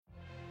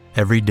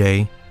Every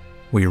day,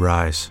 we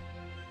rise,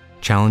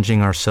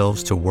 challenging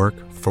ourselves to work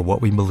for what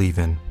we believe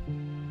in.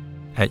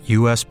 At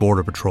U.S.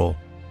 Border Patrol,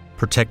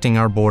 protecting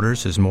our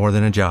borders is more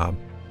than a job.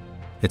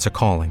 It's a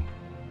calling.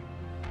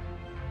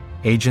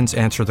 Agents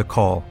answer the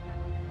call,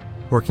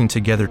 working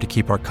together to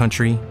keep our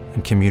country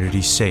and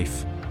communities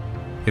safe.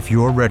 If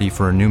you're ready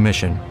for a new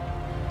mission,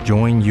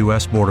 join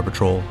U.S. Border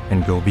Patrol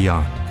and go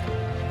beyond.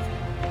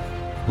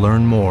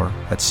 Learn more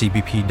at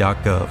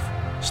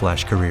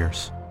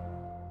cbp.gov/careers.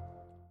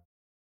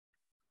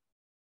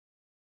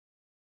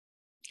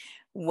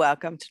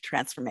 Welcome to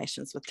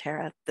Transformations with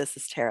Tara. This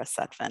is Tara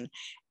Sutphin.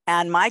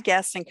 And my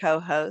guest and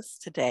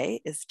co-host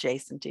today is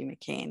Jason D.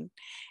 McKean.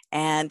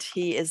 And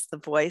he is the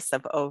voice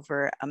of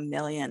over 1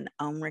 million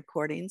Om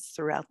recordings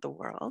throughout the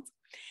world.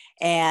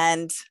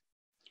 And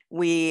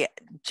we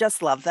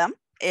just love them.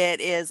 It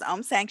is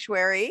Om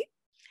Sanctuary,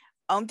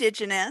 Om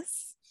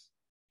Indigenous,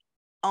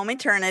 Om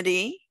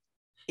Eternity,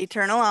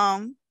 Eternal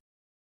Om,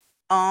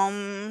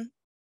 Om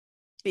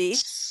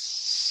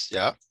Beats,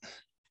 yeah,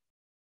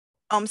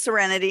 Om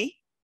Serenity.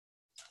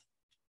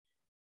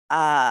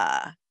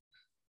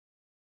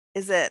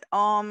 Is it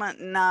Om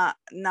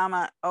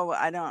Nama? Oh,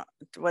 I don't.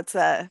 What's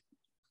that?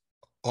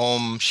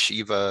 Om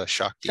Shiva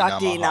Shakti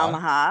Shakti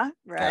Namaha,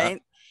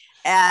 right?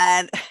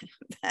 Yeah.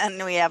 And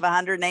then we have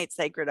 108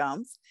 sacred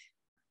Oms.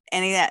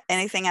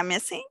 Anything I'm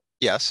missing?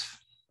 Yes.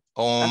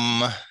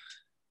 Om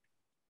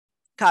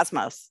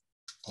Cosmos.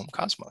 Om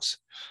Cosmos.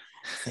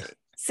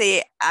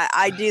 See,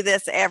 I do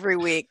this every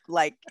week,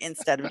 like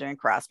instead of doing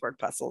crossword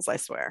puzzles, I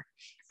swear.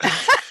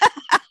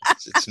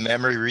 It's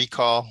memory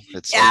recall.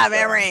 It's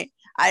memory.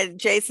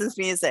 Jason's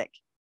music.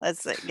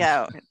 Let's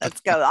go.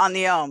 Let's go on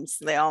the Ohms,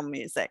 the Om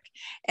music.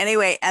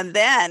 Anyway, and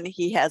then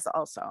he has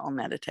also Om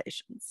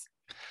meditations.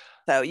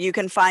 So you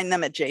can find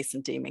them at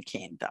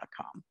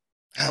jasondmckean.com.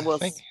 And we'll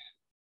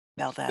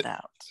spell that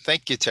out.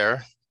 Thank you,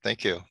 Tara.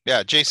 Thank you.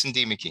 Yeah, Jason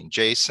D. McKean.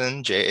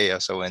 Jason,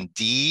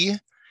 Jasond,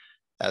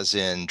 as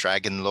in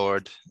Dragon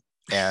Lord,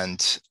 and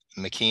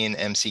McKean,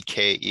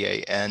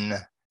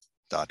 McKean.com.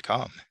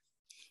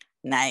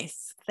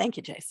 Nice. Thank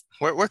you, Jason.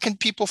 Where can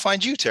people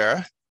find you,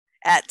 Tara?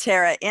 At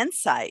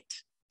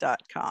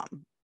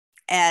TaraInsight.com.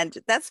 And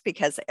that's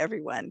because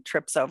everyone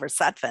trips over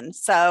Sutphin.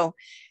 So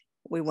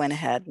we went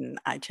ahead and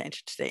I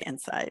changed it to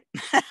Insight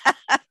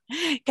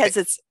because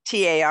it's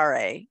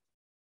TaraInsight.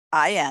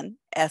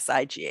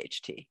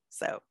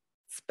 So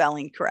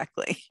spelling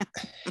correctly.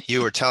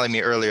 You were telling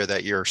me earlier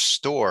that your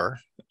store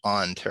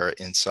on Tara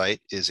Insight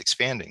is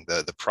expanding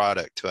the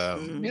product,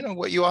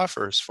 what you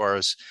offer as far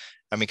as,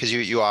 because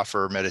you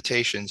offer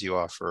meditations, you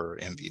offer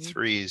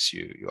MP3s,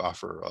 you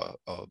offer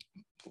a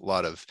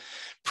lot of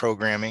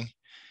programming,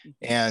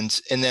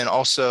 and then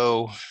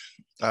also,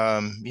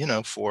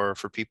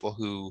 for people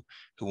who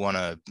want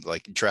to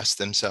like dress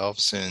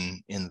themselves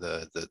in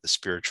the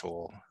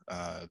spiritual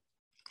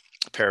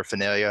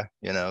paraphernalia,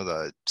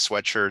 the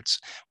sweatshirts.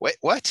 Wait,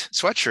 what?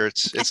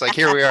 Sweatshirts? It's like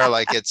here we are,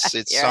 like it's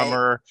right.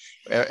 Summer.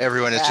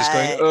 Everyone is just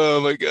going,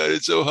 oh my God,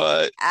 it's so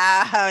hot.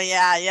 Oh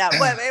yeah.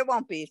 Well, it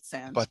won't be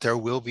soon. But there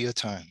will be a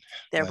time.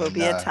 There will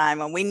be a time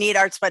when we need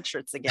our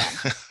sweatshirts again.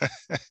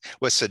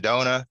 With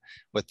Sedona,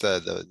 with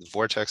the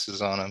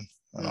vortexes on them,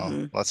 and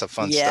all. Lots of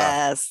fun stuff.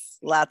 Yes,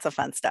 lots of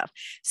fun stuff.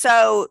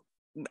 So,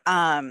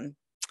 and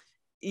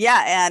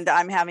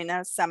I'm having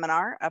a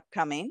seminar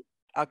upcoming.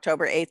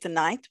 October 8th and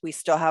 9th, we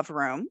still have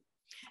room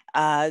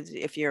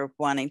if you're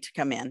wanting to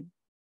come in.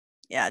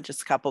 Yeah,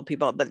 just a couple of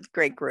people, but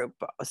great group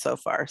so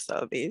far.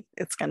 So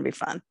it's going to be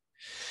fun.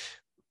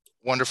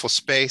 Wonderful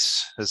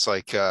space. It's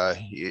like,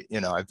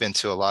 I've been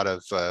to a lot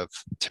of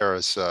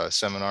Tara's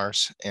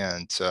seminars,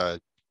 and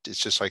it's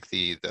just like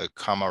the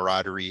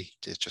camaraderie.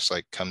 It just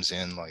like comes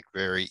in like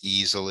very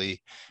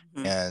easily.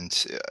 And,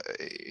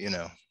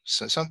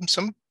 so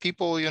some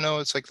people,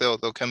 it's like they'll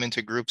come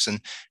into groups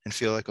and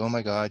feel like, oh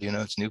my God,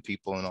 it's new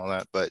people and all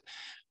that, but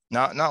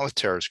not with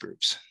Tara's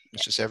groups.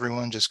 It's just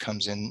everyone just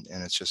comes in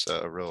and it's just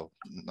a real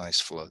nice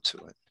flow to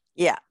it.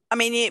 Yeah.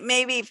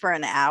 Maybe for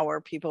an hour,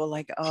 people are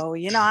like, oh,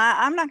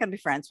 I'm not going to be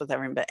friends with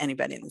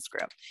anybody in this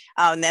group.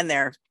 Oh, and then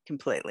they're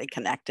completely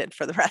connected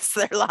for the rest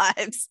of their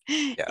lives.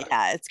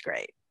 Yeah, it's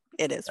great.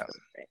 It is really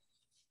great.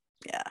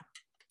 Yeah.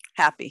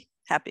 Happy.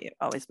 It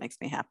always makes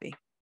me happy.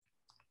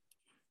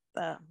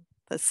 The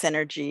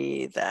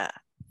synergy,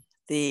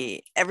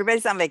 the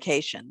everybody's on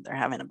vacation, they're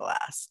having a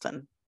blast.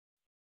 And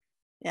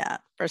yeah,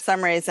 for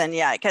some reason,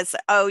 because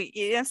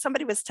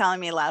somebody was telling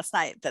me last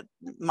night that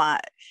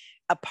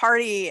a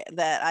party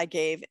that I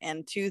gave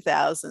in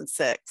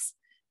 2006,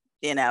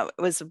 it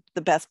was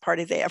the best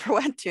party they ever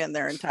went to in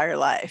their entire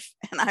life.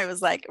 And I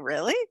was like,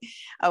 really?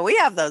 Oh, we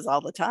have those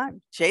all the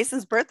time.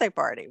 Jason's birthday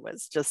party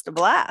was just a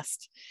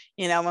blast.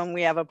 When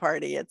we have a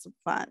party, it's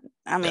fun.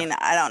 I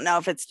don't know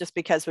if it's just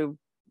because we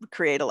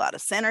create a lot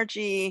of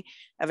synergy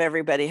of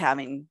everybody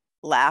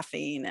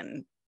laughing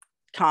and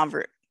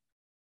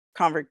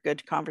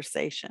good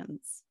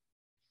conversations.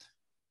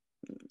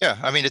 Yeah,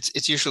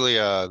 it's usually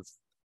a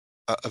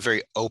a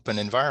very open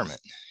environment,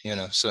 you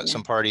know. So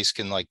some parties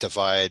can like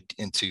divide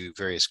into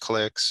various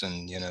cliques,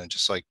 and you know,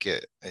 just like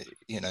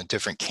you know,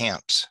 different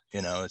camps,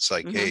 you know. It's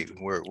like, hey,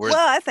 we're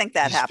well, I think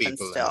that these happens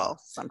people, still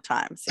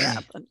sometimes,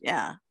 but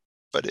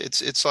but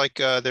it's like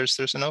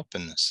there's an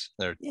openness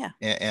there, yeah,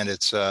 and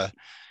it's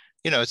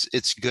you know,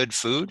 it's good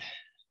food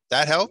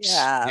that helps,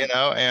 yeah. you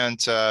know.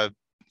 And I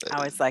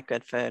always like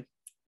good food.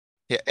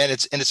 yeah, and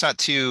it's not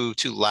too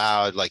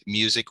loud, like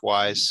music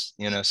wise,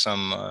 you know.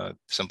 Some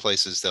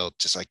places they'll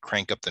just like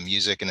crank up the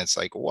music, and it's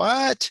like,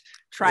 what?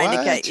 Trying to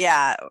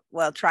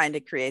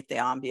create the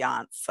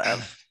ambiance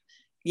of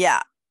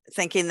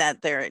thinking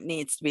that there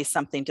needs to be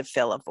something to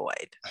fill a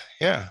void.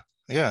 Yeah,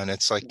 and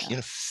it's like, you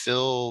know,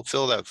 fill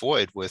that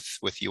void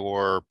with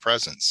your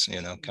presence,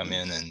 you know. Come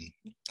in and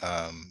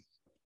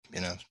you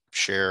know,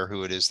 share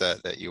who it is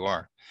that you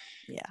are.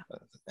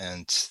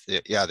 And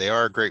they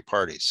are great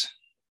parties,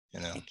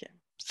 you know. Thank you.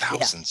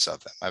 Thousands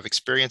of them. I've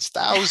experienced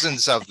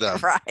thousands of them.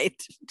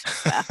 Right.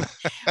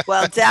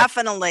 Well,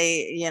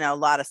 definitely, you know, a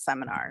lot of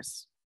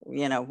seminars.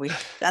 You know, we've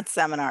done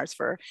seminars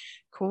for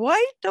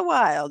quite a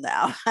while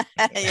now.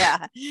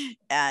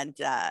 And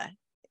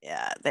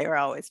they were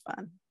always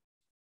fun.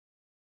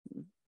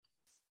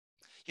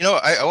 You know,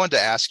 I wanted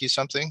to ask you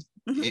something.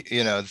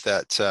 You know,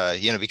 that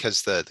you know,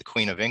 because the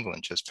Queen of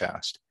England just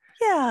passed.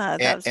 Yeah,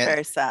 that was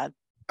very sad.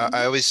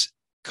 I always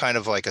kind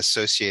of like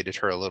associated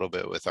her a little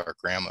bit with our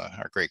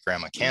great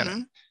grandma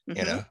Cannon,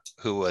 you know,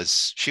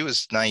 she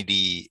was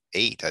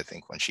 98, I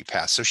think, when she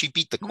passed. So she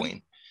beat the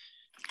Queen.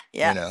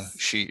 Yeah. You know,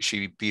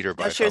 she beat her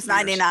by she was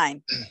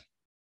 99.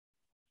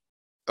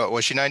 Oh,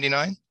 was she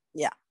 99?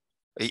 Yeah.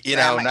 You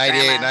know,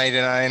 98,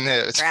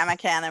 99. Grandma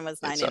Cannon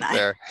was 99.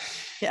 There.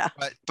 Yeah.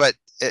 But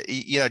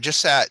you know,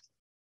 just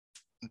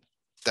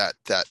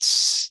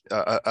that's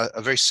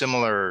a very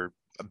similar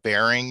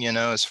bearing, you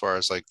know, as far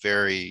as like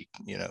very,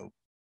 you know,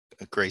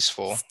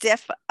 graceful,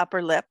 stiff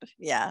upper lip.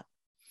 Yeah,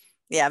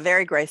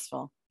 very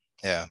graceful.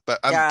 Yeah, but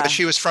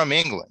she was from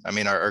England. I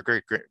mean, our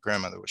great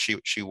grandmother,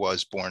 she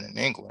was born in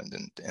England,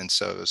 and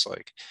so it was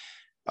like,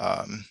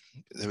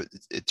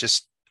 it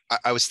just,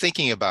 I was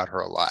thinking about her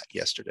a lot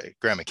yesterday,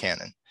 Grandma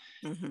Cannon.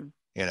 You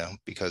know,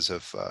 because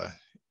of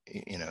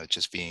you know,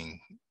 just being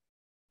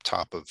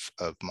top of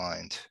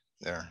mind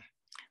there.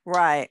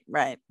 Right.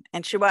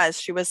 And she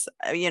was,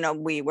 you know,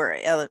 we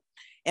were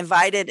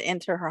invited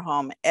into her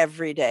home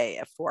every day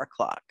at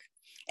 4:00.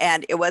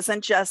 And it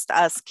wasn't just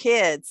us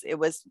kids, it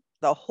was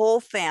the whole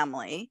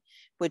family,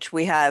 which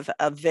we have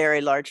a very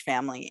large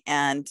family.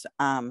 And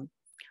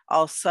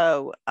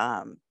also,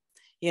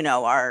 you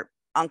know, our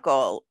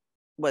uncle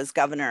was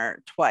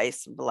governor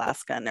twice of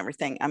Alaska and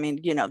everything. I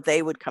mean, you know,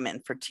 they would come in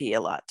for tea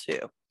a lot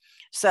too.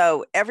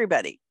 So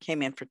everybody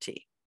came in for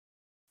tea.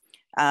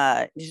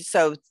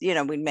 So, you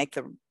know, we'd make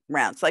the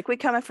rounds, like we'd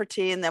come in for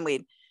tea and then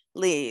we'd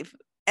leave.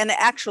 And the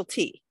actual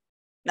tea,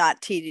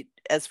 not tea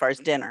as far as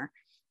dinner.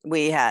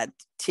 We had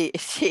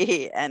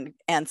tea and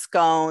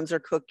scones or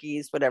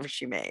cookies, whatever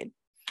she made.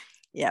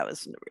 Yeah, it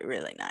was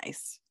really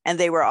nice. And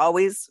they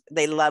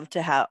loved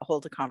to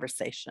hold a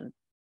conversation.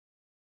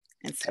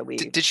 And so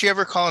did she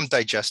ever call them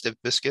digestive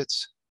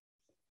biscuits?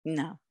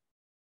 No.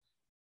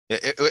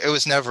 It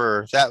was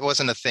never, that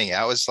wasn't a thing.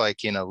 That was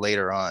like, you know,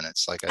 later on,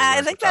 it's like,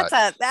 I think that's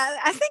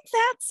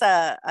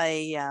a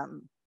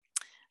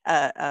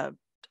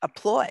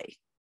ploy.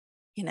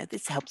 You know,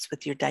 this helps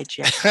with your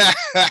digestion.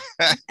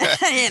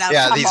 You know,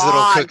 yeah, these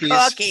little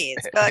cookies.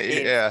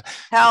 Yeah,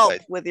 help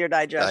with your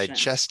digestion.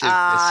 Digestive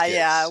biscuits.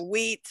 Yeah,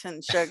 wheat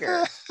and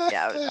sugar.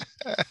 Yeah,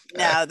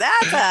 no,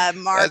 that's a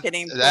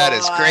marketing. That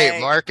is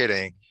great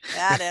marketing.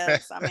 That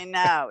is. I mean,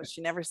 no,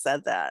 she never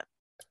said that.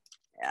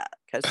 Yeah,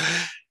 because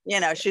you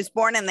know, she's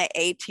born in the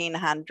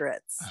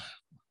 1800s.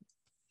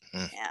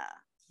 Yeah.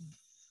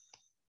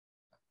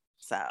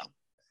 So.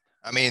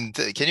 I mean,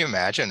 can you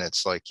imagine?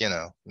 It's like, you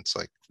know, it's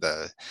like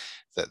the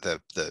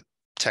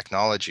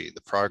technology,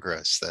 the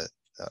progress that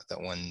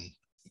one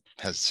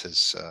has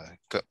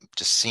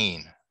just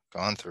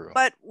gone through.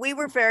 But we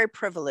were very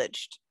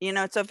privileged. You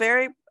know, it's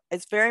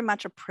very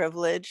much a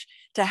privilege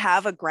to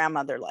have a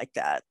grandmother like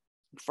that,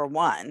 for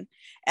one,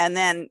 and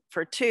then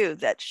for two,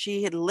 that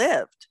she had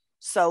lived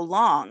so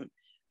long,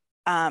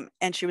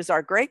 and she was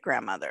our great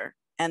grandmother,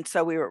 and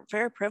so we were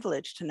very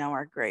privileged to know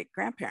our great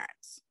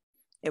grandparents.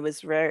 It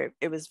was very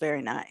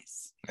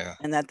nice. Yeah.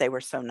 And that they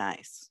were so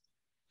nice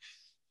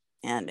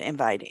and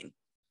inviting.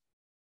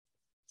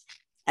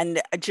 And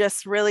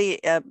just really,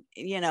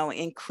 you know,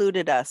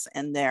 included us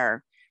in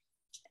their,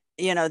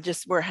 you know,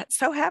 just were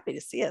so happy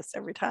to see us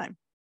every time.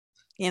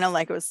 You know,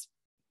 like it was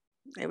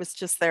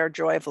just their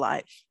joy of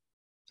life.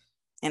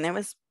 And it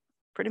was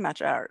pretty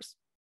much ours,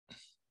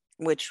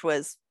 which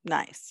was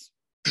nice.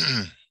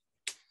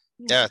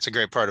 Yeah, it's a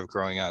great part of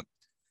growing up.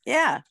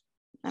 Yeah.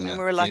 I mean,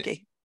 we were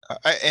lucky.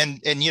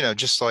 And you know,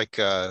 just like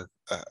I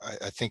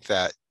think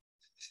that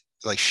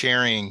like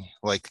sharing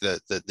like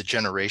the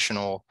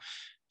generational,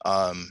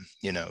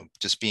 you know,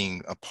 just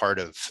being a part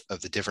of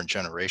the different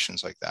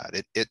generations like that,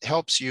 it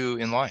helps you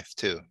in life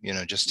too, you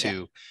know, just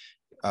to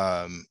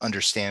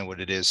understand what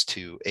it is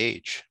to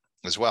age,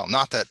 as well.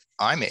 Not that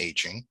I'm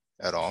aging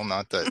at all.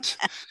 Not that.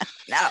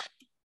 No.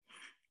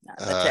 Not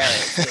the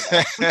terrorists.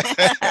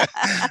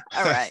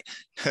 All right.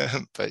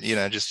 But,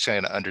 just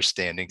kind of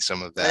understanding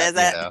some of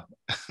that,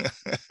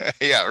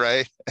 Yeah,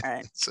 right. All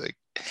right. It's like,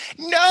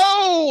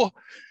 no.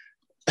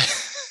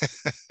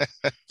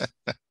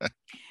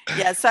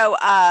 Yeah. So,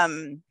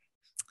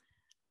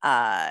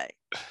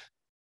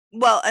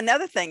 well,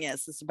 another thing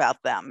is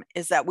about them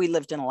is that we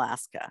lived in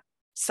Alaska.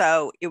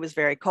 So it was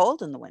very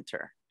cold in the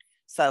winter.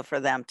 So for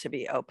them to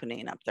be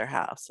opening up their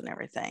house and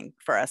everything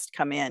for us to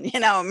come in,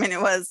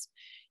 it was,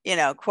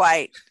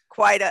 quite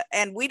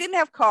and we didn't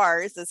have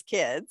cars as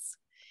kids.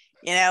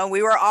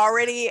 We were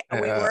already, we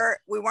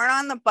weren't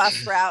on the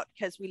bus route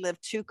because we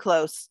lived too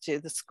close to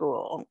the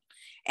school.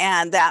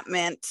 And that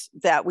meant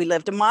that we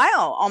lived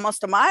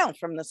almost a mile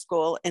from the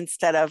school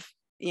instead of,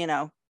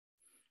 an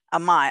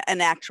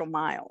actual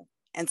mile.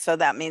 And so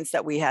that means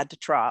that we had to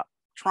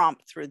tromp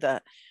through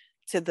to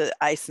the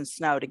ice and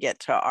snow to get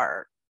to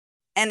our,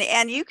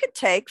 and you could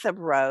take the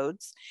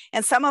roads,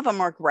 and some of them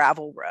were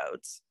gravel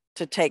roads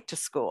to take to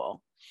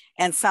school.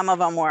 And some of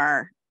them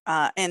were,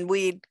 and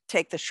we'd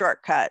take the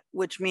shortcut,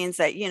 which means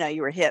that,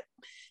 you were hip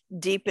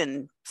deep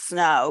in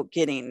snow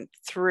getting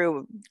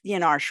through,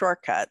 our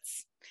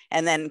shortcuts,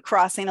 and then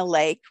crossing a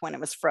lake when it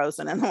was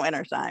frozen in the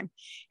wintertime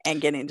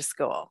and getting to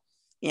school.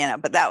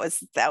 But that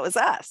was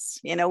us.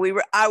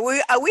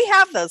 We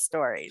have those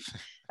stories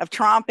of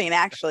tromping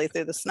actually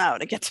through the snow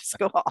to get to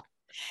school.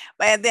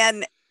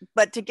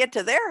 But to get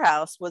to their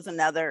house was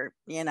another,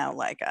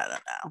 like, I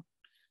don't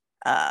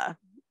know,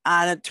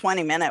 on a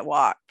 20-minute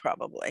walk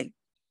probably.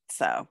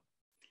 So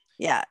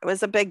yeah, it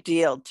was a big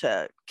deal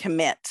to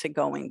commit to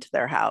going to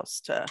their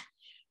house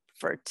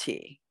for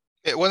tea.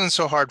 It wasn't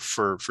so hard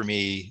for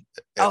me.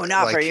 Oh,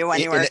 not for you when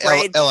you were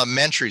in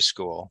elementary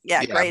school.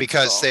 Yeah,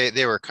 because school.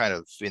 they were kind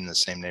of in the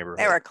same neighborhood.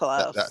 They were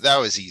close. That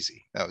was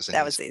easy. That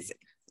was easy.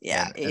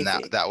 Yeah, and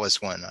that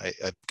was when I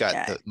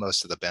got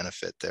most of the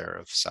benefit there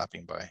of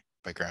stopping by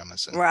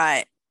grandma's.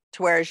 Right.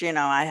 To whereas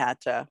I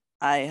had to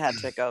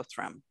go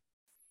from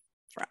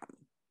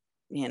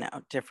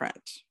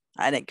different.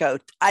 I didn't go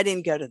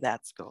to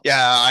that school.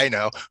 Yeah, I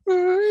know.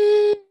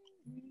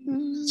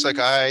 It's like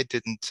I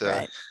didn't.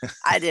 Right.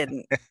 I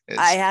didn't.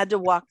 I had to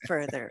walk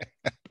further.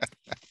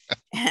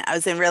 I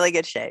was in really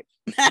good shape.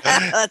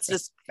 Let's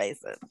just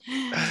face it.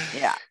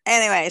 Yeah.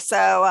 Anyway,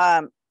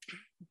 so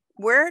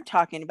we're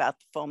talking about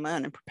the full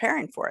moon and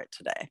preparing for it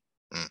today.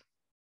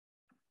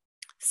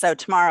 So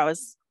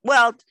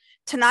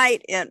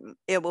tonight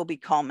it will be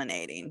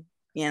culminating.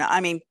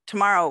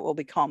 Tomorrow it will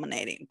be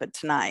culminating, but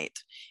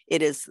tonight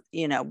it is,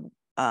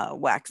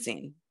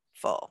 waxing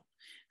full.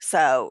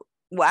 So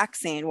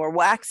we're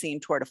waxing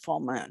toward a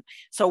full moon.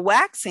 So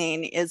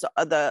waxing is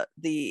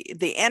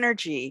the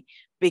energy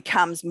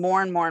becomes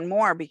more and more and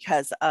more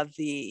because of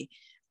the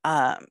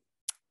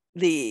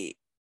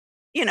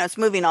it's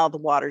moving all the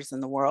waters in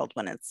the world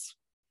when it's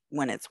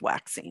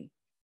waxing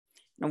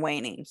and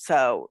waning.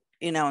 So,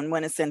 and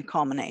when it's in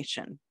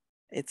culmination,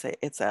 it's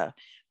a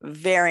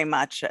very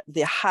much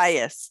the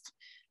highest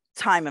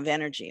time of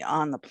energy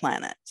on the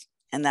planet.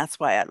 And that's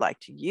why I'd like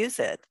to use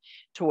it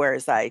to where,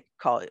 as I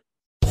call it,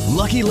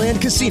 Lucky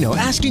Land Casino,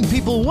 asking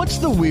people, what's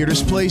the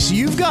weirdest place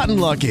you've gotten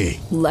lucky?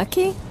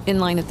 Lucky? In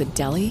line at the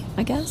deli,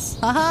 I guess?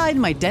 Aha, in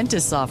my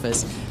dentist's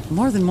office.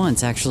 More than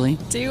once, actually.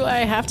 Do I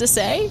have to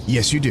say?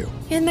 Yes, you do.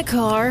 In the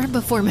car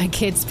before my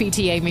kids'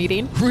 PTA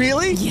meeting.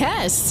 Really?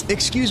 Yes.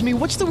 Excuse me,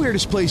 what's the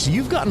weirdest place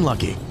you've gotten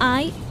lucky?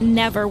 I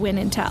never win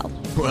and tell.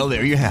 Well,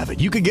 there you have it.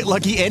 You can get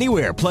lucky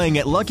anywhere, playing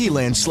at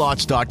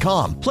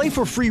LuckyLandSlots.com. Play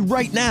for free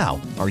right now.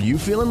 Are you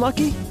feeling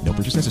lucky? No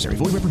purchase necessary.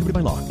 Void where prohibited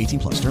by law.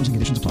 18+. Terms and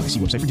conditions apply. See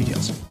website for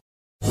details.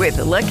 With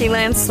the Lucky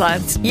Land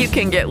Slots, you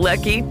can get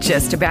lucky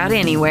just about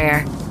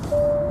anywhere.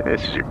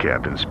 This is your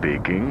captain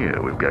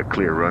speaking. We've got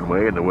clear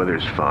runway and the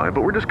weather's fine,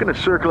 but we're just going to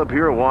circle up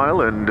here a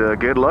while and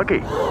get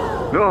lucky.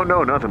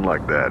 No, nothing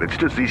like that. It's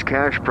just these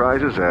cash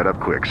prizes add up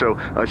quick. So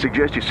I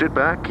suggest you sit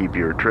back, keep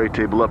your tray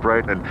table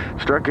upright, and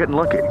start getting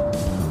lucky.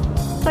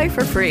 Play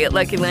for free at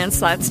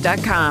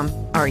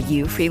LuckyLandSlots.com. Are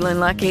you feeling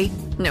lucky?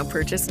 No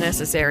purchase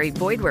necessary.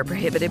 Void where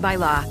prohibited by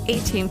law.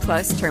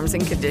 18+ terms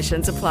and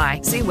conditions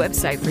apply. See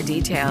website for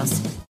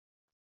details.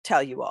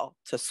 Tell you all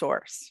to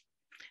source,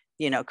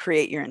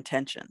 create your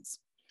intentions.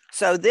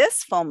 So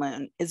this full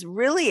moon is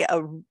really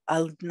a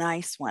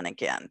nice one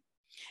again.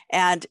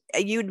 And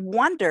you'd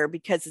wonder,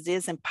 because it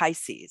is in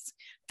Pisces,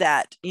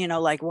 that,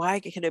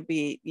 why could it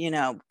be,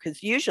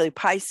 because usually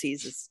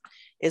Pisces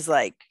is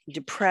like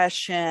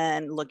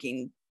depression,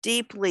 looking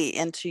deeply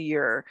into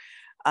your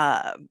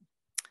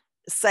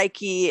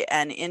psyche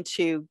and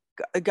into,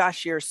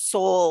 your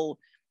soul,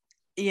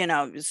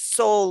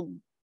 soul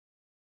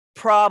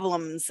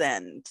problems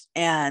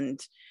and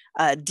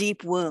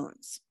deep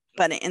wounds.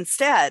 But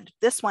instead,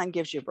 this one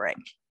gives you a break.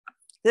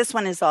 This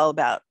one is all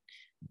about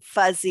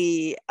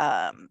fuzzy,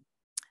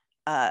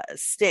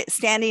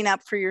 standing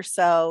up for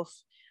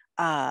yourself,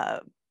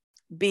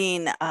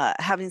 being,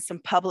 having some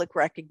public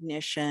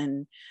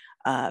recognition,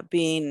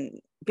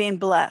 being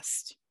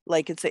blessed.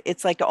 Like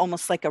it's like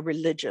almost like a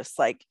religious,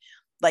 like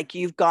like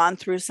you've gone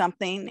through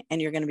something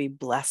and you're going to be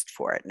blessed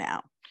for it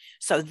now.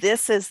 So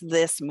this is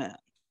this moon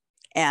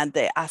and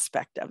the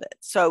aspect of it.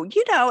 So,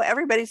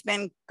 everybody's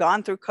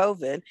gone through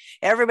COVID.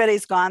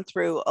 Everybody's gone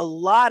through a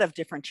lot of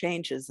different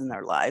changes in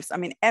their lives. I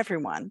mean,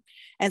 everyone.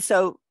 And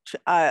so,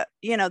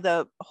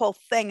 the whole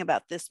thing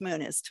about this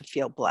moon is to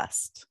feel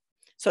blessed.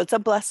 So it's a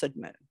blessed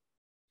moon.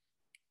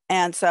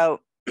 And so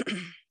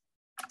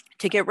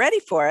to get ready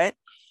for it,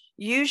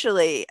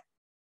 usually,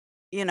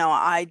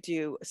 I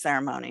do a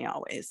ceremony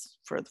always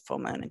for the full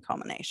moon and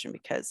culmination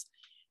because,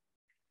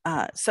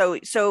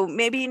 so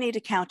maybe you need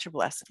to count your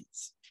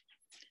blessings.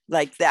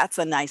 Like that's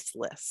a nice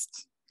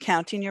list.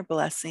 Counting your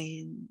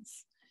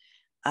blessings.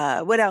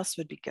 What else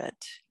would be good,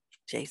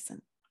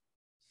 Jason?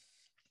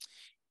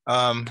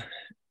 Well,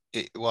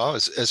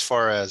 as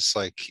far as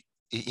like,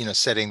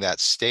 setting that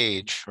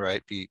stage,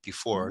 right,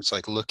 before, it's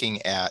like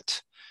looking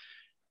at,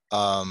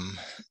 I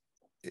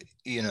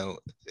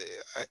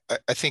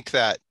think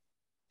that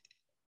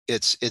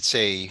it's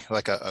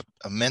like a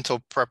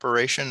mental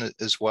preparation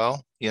as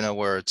well,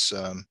 where it's,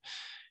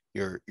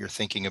 you're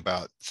thinking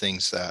about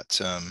things that,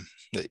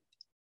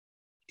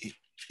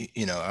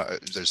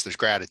 there's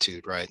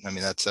gratitude, right? I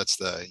mean, that's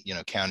the,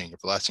 counting your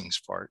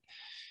blessings part.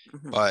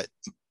 Mm-hmm.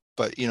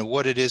 But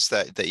what it is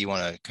that you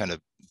want to kind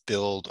of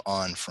build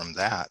on from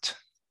that,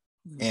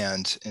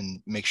 and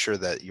make sure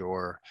that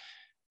you're,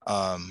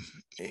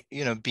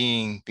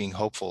 being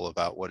hopeful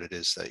about what it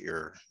is that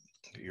you're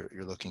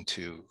looking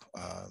to,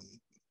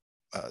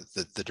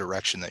 the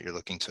direction that you're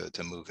looking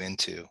to move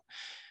into.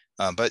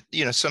 But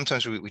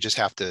sometimes we just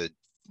have to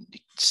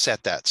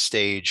set that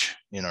stage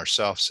in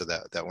ourselves so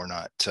that we're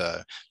not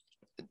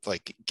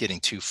like getting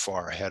too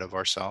far ahead of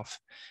ourselves.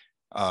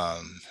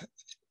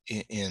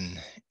 In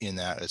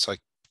that, it's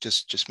like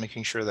just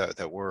making sure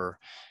that we're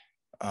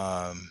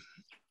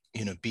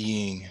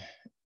being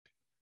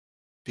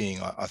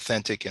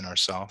authentic in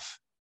ourselves.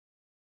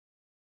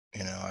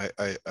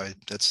 I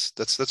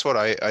that's what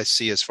I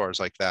see as far as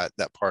like that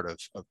part of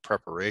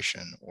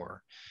preparation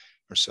or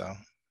so.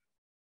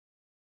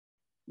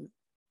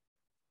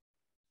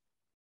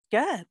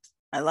 Good.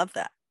 I love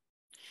that.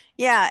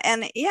 Yeah.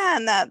 And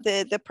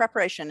the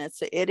preparation,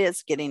 it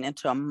is getting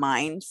into a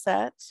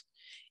mindset,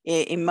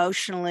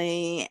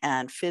 emotionally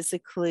and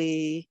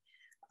physically,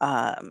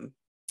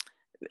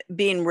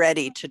 being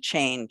ready to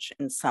change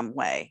in some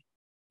way,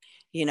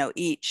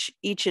 each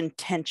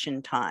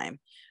intention time,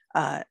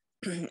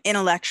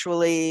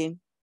 intellectually,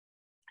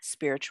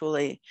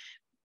 spiritually,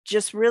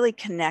 just really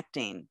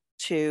connecting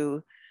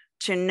to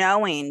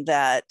knowing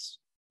that,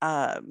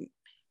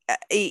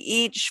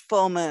 each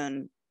full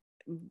moon,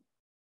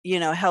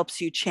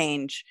 helps you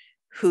change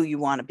who you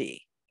want to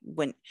be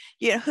when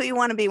who you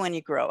want to be when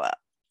you grow up.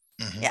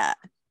 Mm-hmm. Yeah.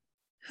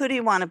 Who do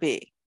you want to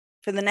be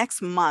for the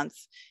next month?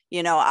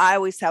 I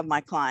always have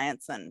my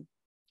clients and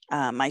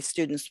my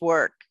students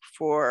work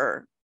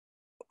for,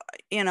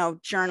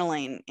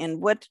 journaling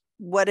and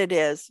what it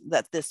is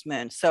that this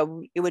moon.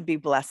 So it would be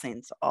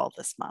blessings all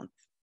this month.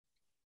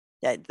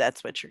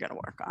 That's what you're going to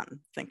work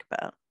on. Think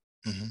about,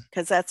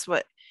 because that's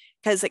what,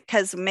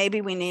 because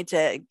maybe we need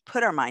to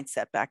put our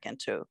mindset back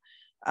into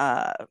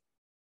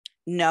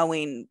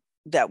knowing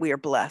that we are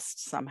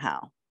blessed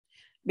somehow.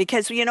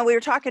 Because, we were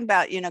talking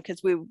about,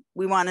 because we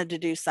wanted to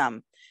do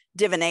some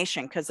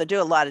divination, because I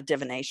do a lot of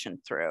divination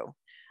through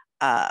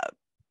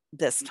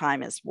this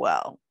time as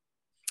well.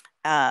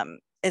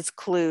 It's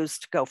clues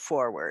to go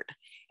forward.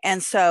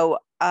 And so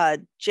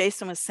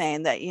Jason was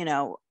saying that,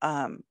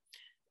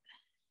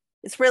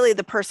 it's really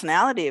the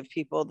personality of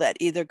people that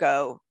either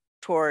go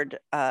toward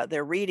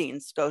their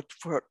readings,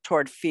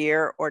 toward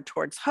fear or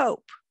towards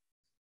hope.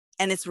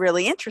 And it's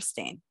really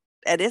interesting.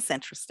 It is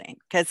interesting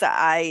because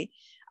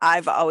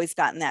I've always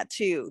gotten that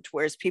too,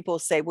 whereas people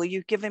say, well,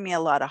 you've given me a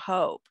lot of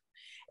hope.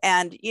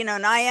 And,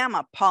 and I am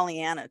a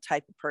Pollyanna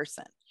type of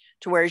person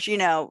to whereas,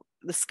 the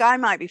sky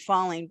might be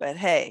falling, but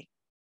hey,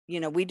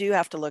 we do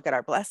have to look at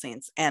our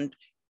blessings and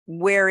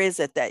where is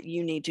it that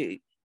you need to,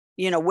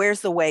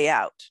 where's the way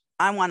out?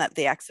 I want at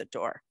the exit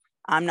door.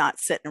 I'm not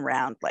sitting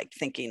around like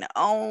thinking,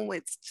 oh,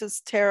 it's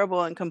just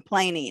terrible and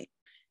complaining.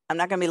 I'm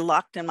not going to be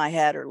locked in my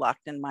head or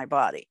locked in my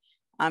body.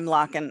 I'm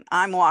walking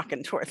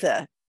toward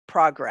the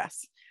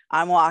progress.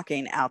 I'm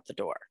walking out the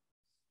door.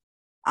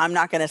 I'm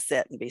not going to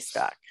sit and be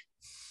stuck.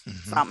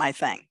 It's not my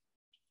thing.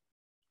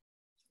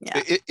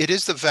 Yeah. It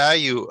is the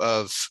value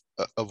of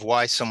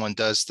why someone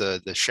does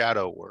the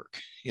shadow work,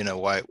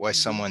 why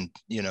someone,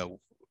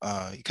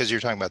 because you're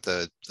talking about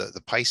the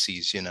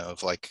Pisces,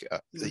 of like,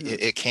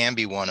 it can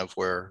be one of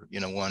where,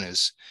 one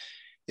is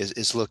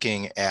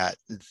looking at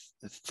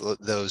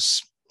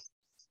those,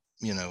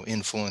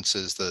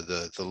 influences,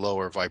 the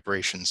lower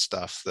vibration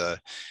stuff, the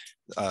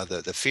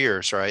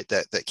fears, right,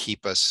 that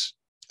keep us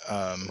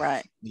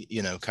right,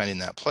 kind of in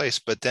that place.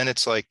 But then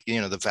it's like,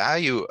 the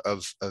value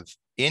of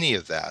any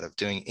of that, of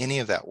doing any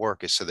of that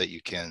work, is so that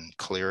you can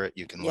clear it,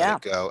 you can let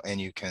it go,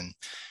 and you can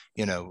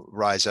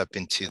rise up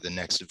into the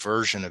next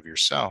version of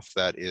yourself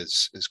that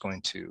is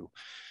going to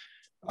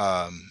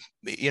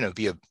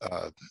be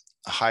a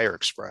higher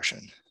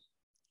expression.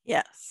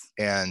 Yes.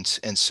 And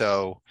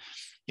so,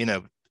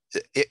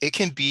 it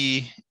can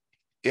be,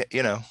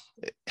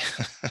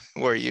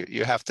 where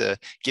you have to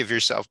give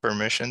yourself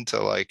permission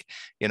to, like,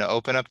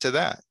 open up to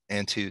that,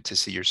 and to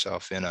see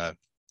yourself in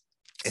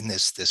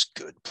this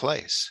good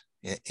place,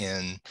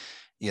 in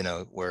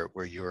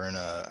where you're in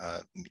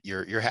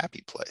your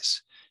happy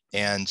place,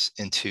 and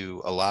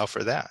to allow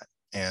for that.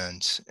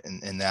 And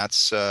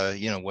that's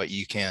what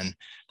you can,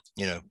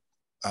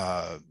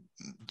 uh,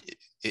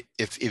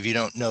 if you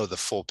don't know the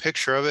full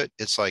picture of it,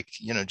 it's like,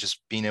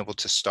 just being able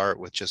to start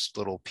with just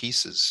little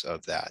pieces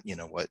of that,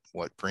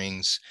 what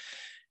brings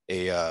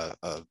a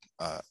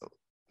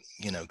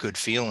good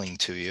feeling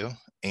to you,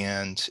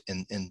 and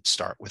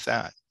start with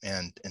that,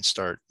 and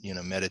start,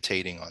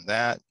 meditating on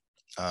that.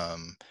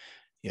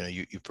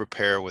 You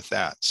prepare with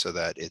that, so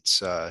that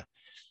it's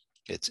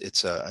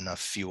enough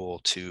fuel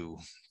to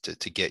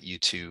get you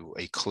to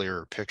a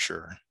clearer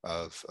picture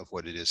of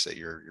what it is that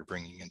you're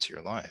bringing into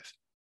your life.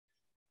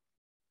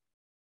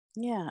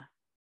 Yeah.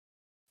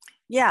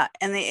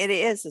 And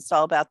it's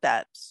all about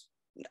that,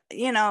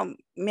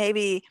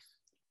 maybe,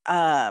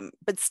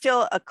 but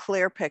still a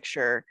clear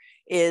picture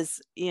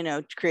is,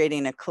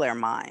 creating a clear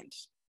mind,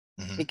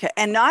 because,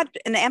 and not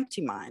an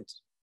empty mind,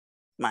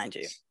 mind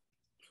you,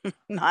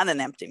 not an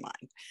empty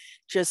mind,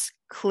 just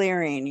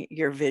clearing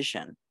your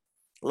vision,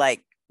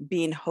 like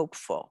being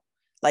hopeful,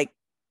 like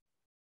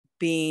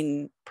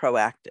being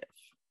proactive,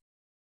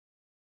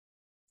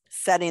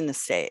 setting the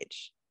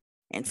stage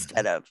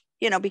instead of,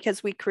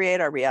 because we create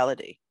our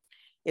reality.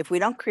 If we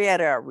don't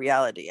create our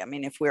reality, I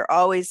mean, if we're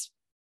always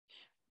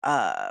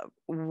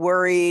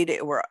worried,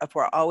 if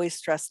we're always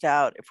stressed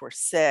out, if we're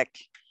sick,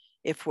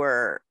 if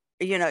we're,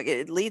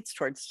 it leads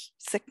towards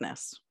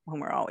sickness when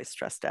we're always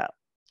stressed out.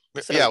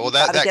 So yeah, well,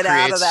 that get creates,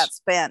 out of that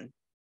spin.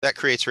 That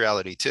creates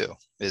reality too.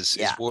 Is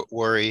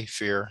worry,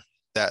 fear,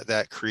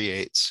 that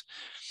creates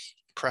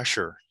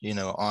pressure,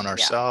 on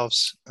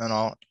ourselves and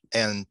all,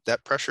 and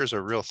that pressure is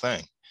a real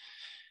thing.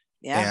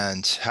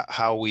 And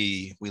how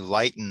we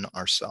lighten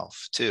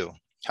ourselves too,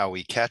 how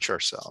we catch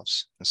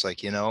ourselves. It's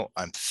like,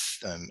 I'm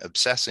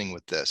obsessing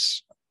with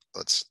this.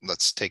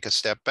 Let's take a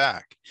step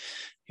back.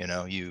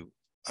 You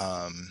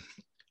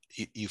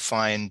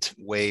find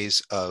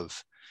ways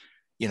of,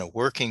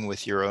 working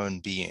with your own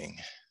being,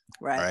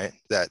 right?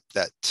 That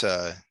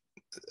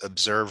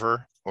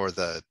observer, or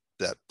that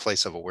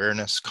place of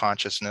awareness,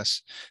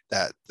 consciousness,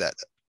 that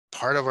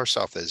part of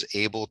ourself is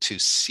able to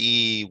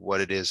see what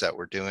it is that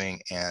we're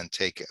doing, and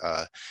take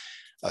a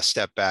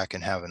step back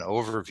and have an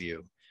overview,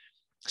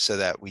 so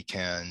that we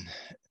can,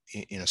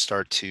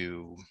 start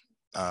to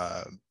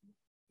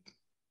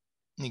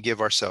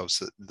give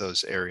ourselves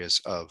those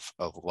areas of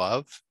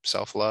love,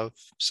 self-love,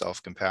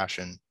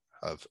 self-compassion,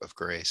 of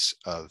grace,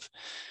 of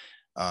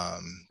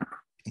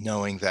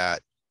knowing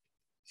that,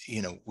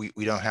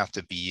 we don't have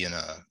to be in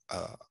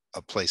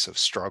a place of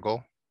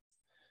struggle.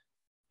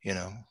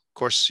 Of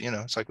course,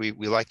 it's like we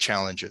like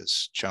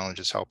challenges.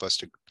 Challenges help us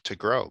to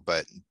grow,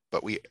 but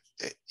we,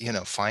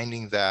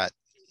 finding that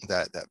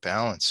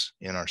balance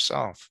in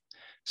ourselves,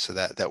 so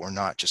that we're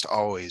not just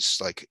always,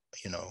 like,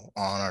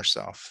 on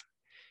ourselves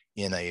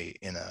in a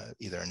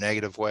either a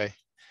negative way,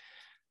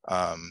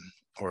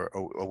 or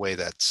a way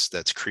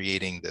that's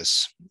creating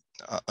this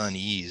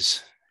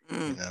unease,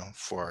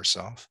 for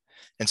ourselves.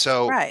 And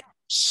so,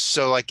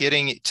 like,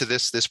 getting to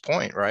this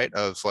point, right,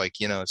 of, like,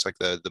 it's like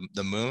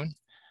the moon.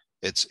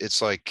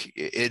 It's like,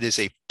 it is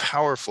a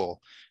powerful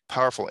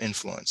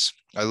influence.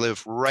 I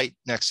live right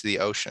next to the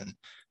ocean.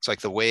 It's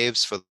like the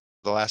waves for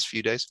the last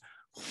few days,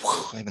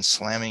 they've been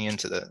slamming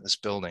into this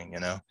building,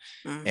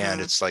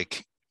 and it's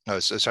like, I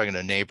was talking to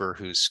a neighbor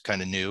who's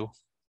kind of new,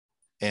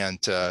 and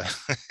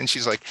and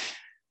she's like,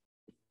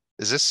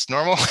 is this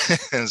normal?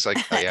 And it's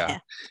like, oh yeah.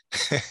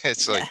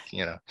 It's like,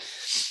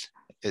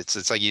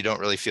 it's like, you don't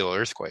really feel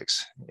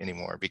earthquakes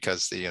anymore,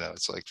 because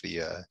it's like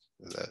the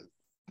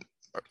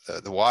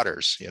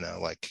waters,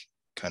 like,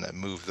 kind of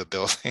move the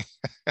building.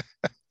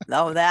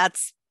 No,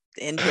 that's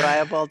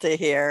enjoyable to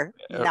hear.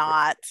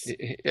 Not.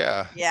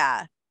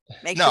 Yeah.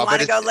 Makes you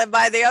want to go live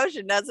by the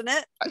ocean, doesn't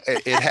it?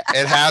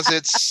 It has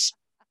its,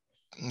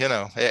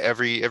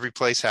 every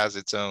place has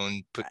its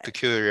own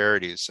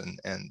peculiarities,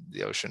 and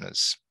the ocean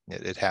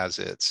it has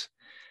its,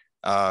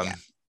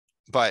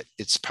 but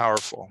it's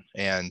powerful.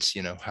 And,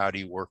 how do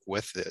you work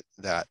with it,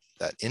 that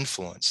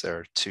influence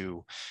there,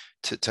 to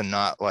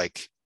not,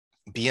 like,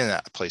 be in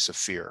that place of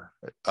fear,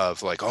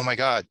 of, like, oh my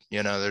God,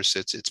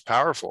 it's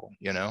powerful,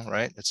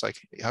 right? It's like,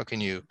 how can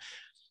you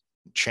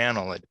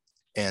channel it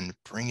and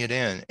bring it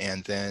in,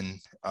 and then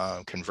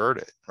convert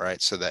it,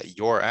 right? So that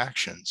your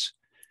actions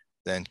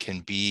then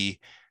can be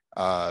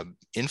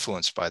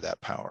influenced by that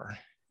power,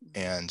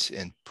 and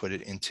put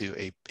it into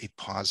a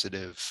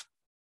positive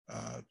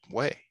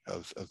way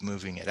of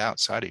moving it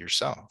outside of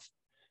yourself.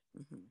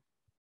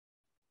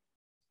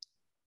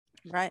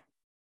 Right.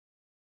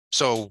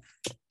 So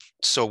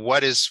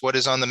what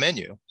is on the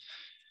menu?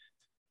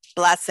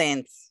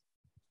 Blessings.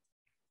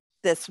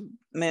 This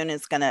moon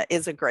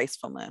is a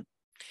graceful moon.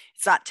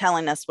 It's not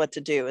telling us what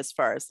to do, as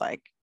far as,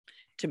 like,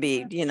 to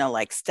be,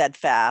 like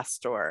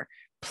steadfast or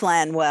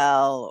plan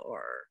well,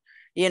 or,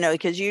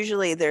 because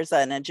usually there's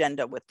an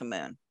agenda with the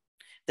moon.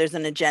 There's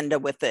an agenda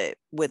with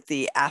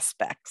the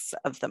aspects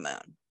of the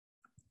moon.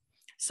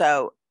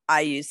 So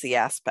I use the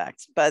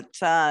aspects, but,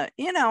 and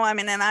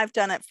I've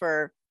done it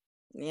for,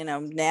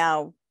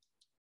 now,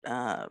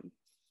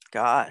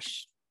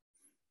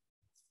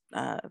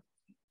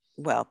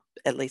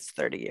 at least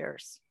 30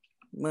 years,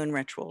 moon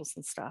rituals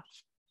and stuff.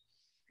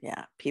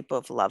 Yeah. People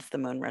have loved the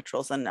moon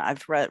rituals, and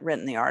I've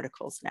written the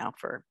articles now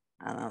for,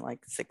 I don't know,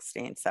 like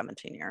 16,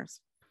 17 years.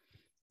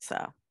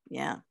 So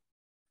yeah.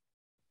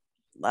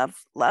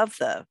 Love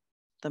the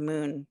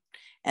moon,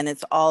 and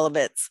it's all of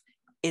its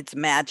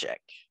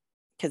magic,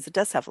 because it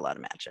does have a lot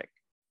of magic.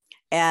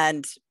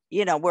 And,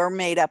 we're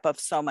made up of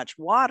so much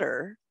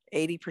water,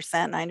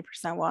 80%,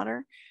 90%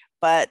 water,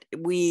 but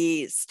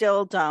we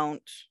still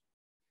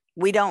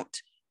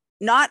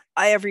not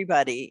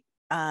everybody,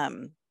 our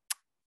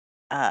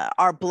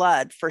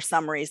blood for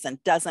some reason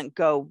doesn't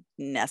go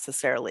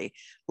necessarily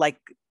like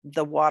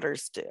the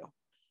waters do.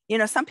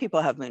 Some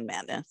people have moon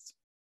madness,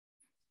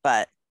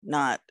 but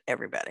not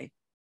everybody.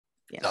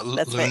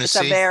 It's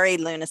a very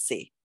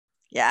lunacy.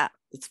 Yeah.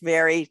 It's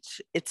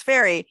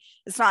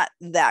not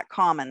that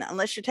common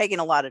unless you're taking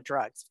a lot of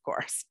drugs, of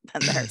course.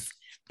 Then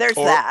there's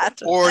that.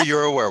 Or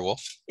you're a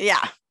werewolf.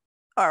 Yeah.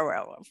 Or a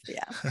werewolf.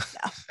 Yeah.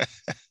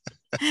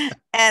 No.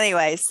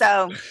 Anyway,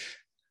 so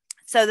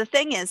the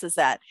thing is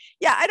that,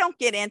 I don't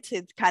get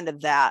into kind of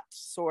that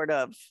sort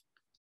of.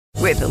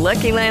 With the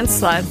Lucky Land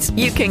Slots,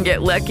 you can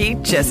get lucky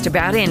just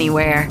about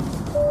anywhere.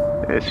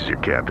 This is your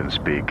captain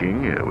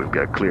speaking. We've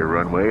got clear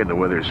runway and the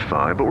weather's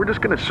fine, but we're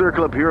just going to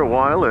circle up here a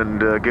while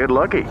and get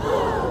lucky.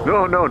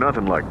 No,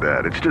 nothing like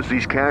that. It's just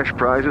these cash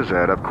prizes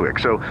add up quick.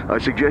 So I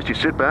suggest you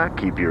sit back,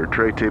 keep your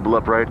tray table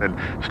upright, and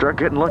start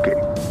getting lucky.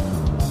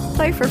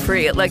 Play for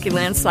free at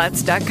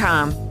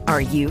LuckyLandSlots.com.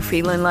 Are you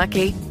feeling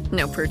lucky?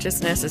 No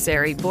purchase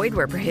necessary. Void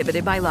where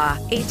prohibited by law.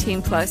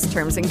 18+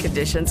 terms and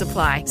conditions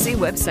apply. See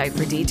website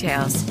for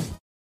details.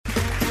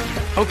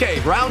 Okay,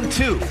 round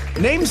 2.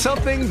 Name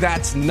something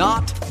that's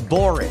not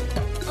boring.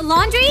 A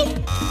laundry?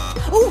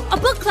 Ooh, a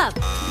book club.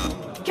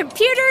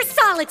 Computer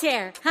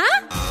solitaire,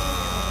 huh?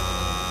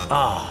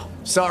 Ah,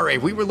 sorry,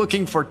 we were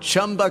looking for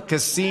Chumba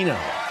Casino.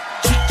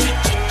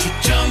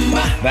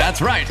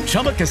 That's right,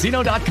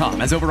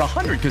 ChumbaCasino.com has over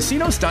 100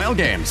 casino-style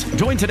games.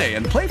 Join today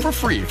and play for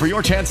free for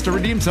your chance to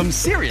redeem some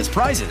serious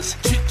prizes.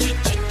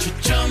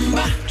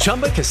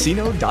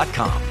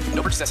 ChumbaCasino.com.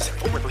 No purchase necessary.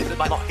 Void where prohibited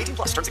by law. 18+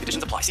 terms and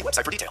conditions apply. See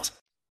website for details.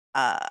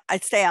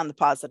 I'd stay on the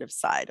positive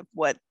side of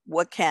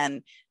what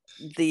can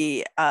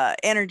the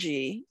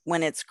energy,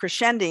 when it's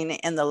crescending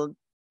in the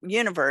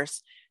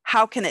universe,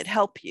 how can it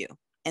help you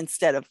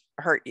instead of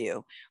hurt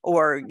you,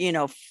 or,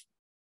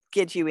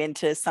 get you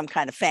into some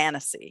kind of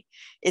fantasy?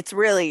 It's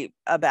really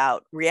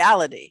about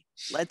reality.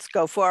 Let's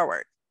go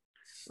forward.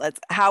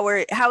 How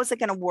is it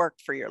going to work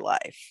for your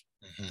life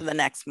for the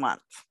next month?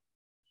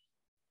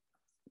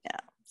 Yeah.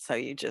 So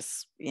you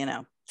just,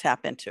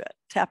 tap into it,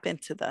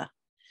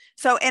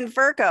 so in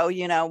Virgo,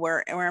 we're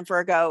in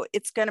Virgo.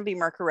 It's going to be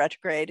Mercury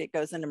retrograde. It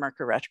goes into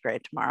Mercury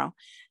retrograde tomorrow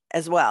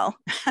as well.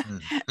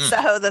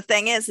 So the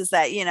thing is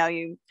that,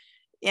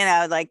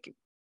 like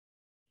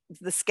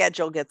the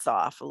schedule gets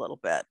off a little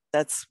bit.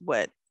 That's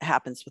what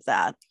happens with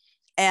that.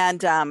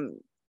 And,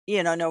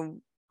 no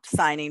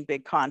signing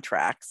big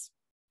contracts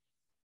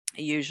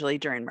usually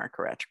during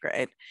Mercury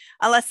retrograde,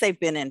 unless they've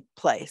been in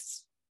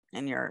place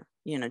and you're,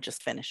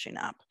 just finishing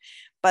up.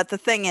 But the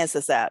thing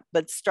is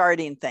but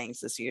starting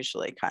things is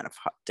usually kind of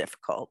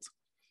difficult.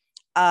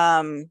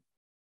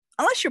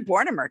 Unless you're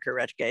born in Mercury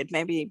retrograde,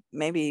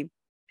 maybe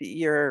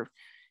your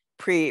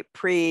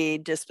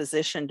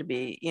predisposition to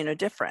be,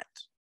 different.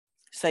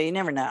 So you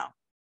never know,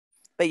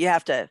 but you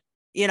have to,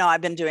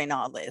 I've been doing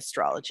all the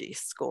astrology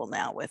school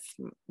now with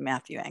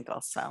Matthew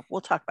Engel. So we'll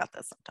talk about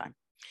that sometime.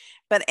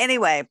 But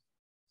anyway,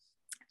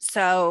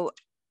 so,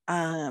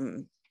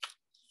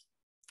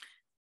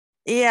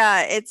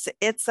 it's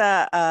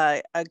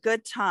a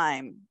good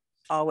time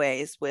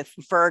always with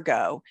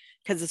Virgo,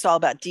 because it's all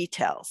about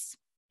details.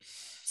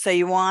 So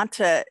you want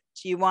to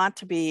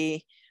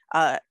be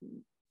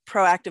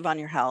proactive on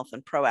your health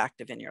and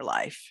proactive in your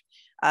life,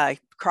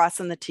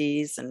 crossing the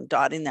T's and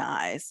dotting the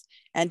I's,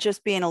 and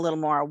just being a little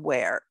more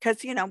aware,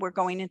 because we're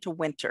going into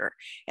winter.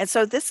 And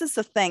so this is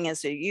the thing,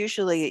 is that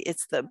usually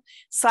it's the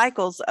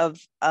cycles of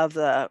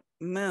the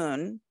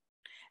moon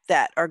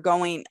that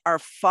are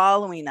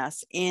following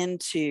us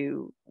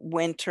into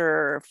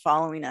winter,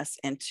 following us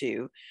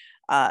into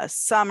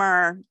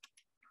summer.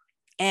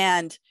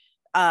 And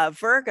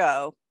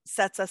Virgo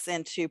sets us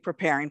into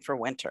preparing for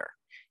winter.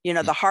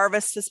 The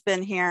harvest has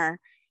been here,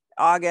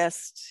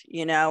 August,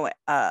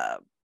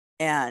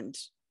 and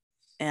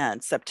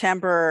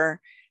September,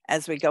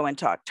 as we go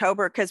into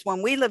October. Because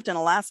when we lived in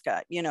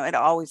Alaska, it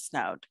always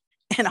snowed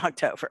in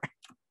October.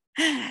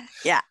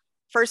 Yeah.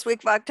 First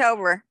week of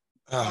October.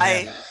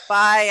 By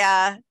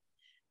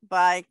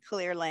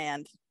clear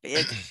land,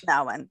 it's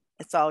snowing.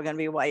 It's all going to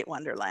be white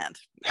wonderland.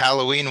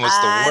 Halloween was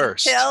the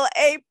worst until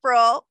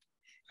April.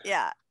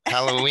 Yeah,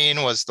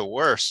 Halloween was the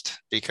worst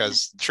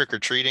because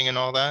trick-or-treating and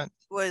all that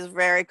was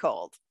very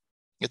cold.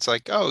 It's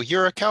like, oh,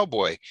 you're a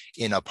cowboy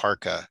in a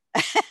parka.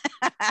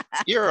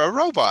 You're a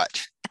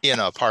robot in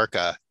a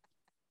parka.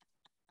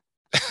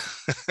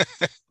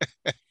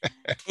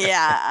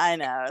 Yeah, I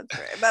know. It's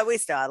great. But we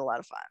still had a lot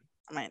of fun.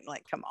 I mean,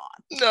 like, come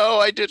on. No,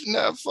 I didn't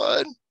have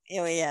fun.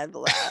 Yeah, we had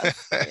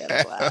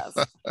a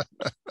blast.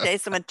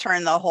 Jason would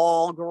turn the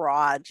whole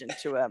garage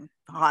into a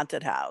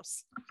haunted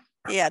house.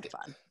 He had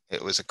fun.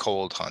 It was a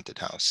cold haunted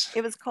house.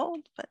 It was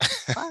cold, but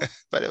fun.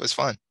 But it was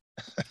fun.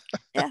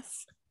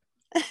 Yes.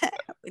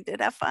 We did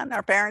have fun.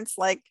 Our parents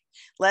like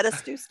let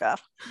us do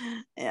stuff.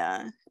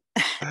 Yeah.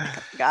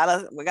 we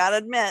gotta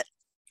admit.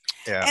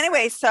 Yeah.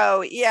 Anyway,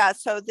 so yeah,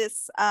 so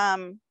this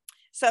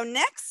so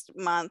next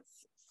month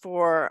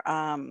for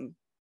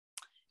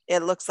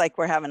it looks like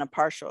we're having a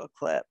partial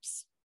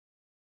eclipse.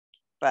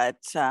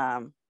 But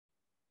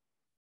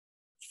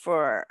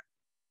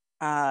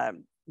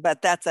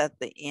but that's at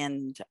the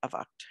end of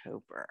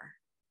October.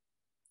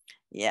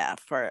 Yeah,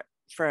 for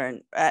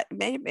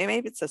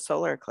maybe it's a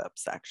solar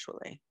eclipse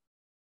actually.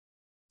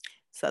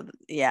 So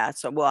yeah,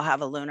 so we'll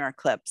have a lunar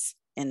eclipse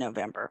in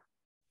November,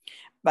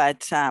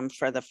 but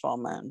for the full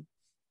moon.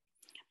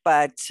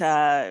 But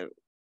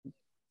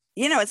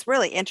you know, it's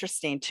really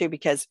interesting too,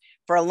 because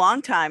for a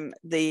long time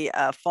the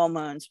full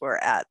moons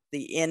were at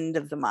the end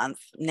of the month.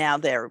 Now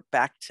they're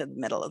back to the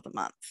middle of the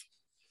month.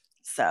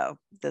 So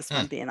this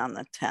one being on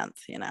the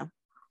 10th, you know.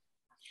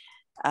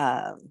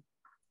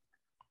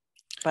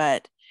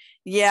 But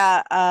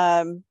yeah,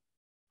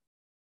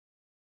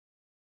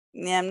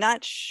 yeah, I'm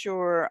not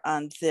sure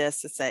on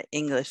this. It's at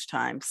English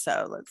time,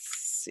 so let's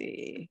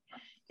see.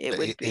 It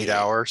would be 8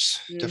 hours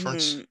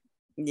difference.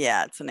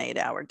 Yeah, it's an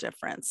 8-hour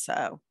difference.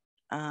 So,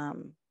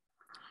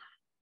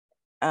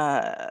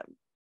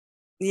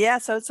 yeah,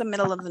 so it's the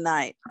middle of the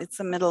night. It's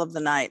the middle of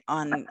the night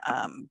on.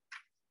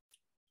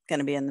 Going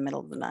to be in the middle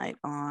of the night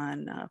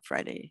on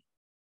Friday.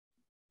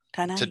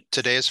 Tonight.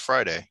 Today is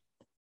Friday.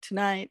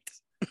 Tonight.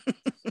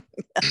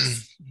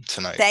 Yes.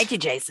 Tonight. Thank you,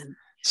 Jason.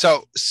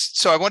 So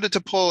I wanted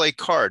to pull a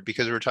card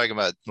because we were talking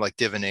about like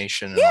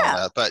divination and all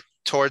that, but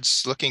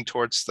looking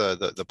towards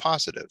the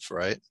positive,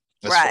 right?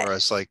 As far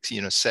as like,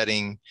 you know,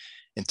 setting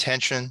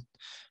intention,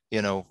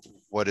 you know,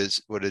 what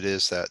it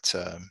is that,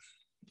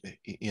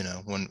 you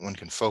know, one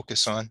can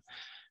focus on.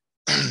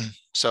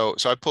 So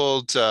I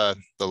pulled the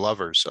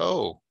Lovers.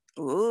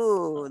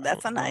 Ooh,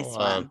 that's a nice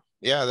one.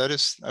 Yeah, that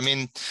is, I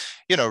mean,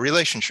 you know,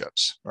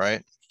 relationships,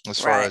 right?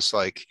 As far as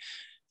like,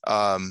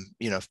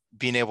 you know,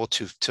 being able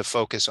to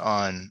focus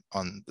on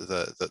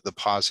the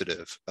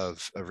positive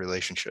of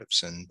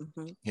relationships. And,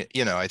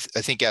 you know, I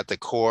think at the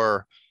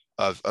core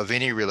of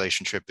any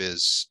relationship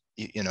is,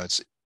 you know,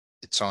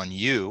 it's on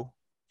you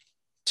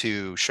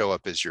to show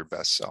up as your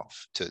best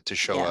self, to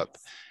show up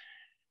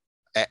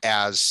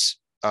as,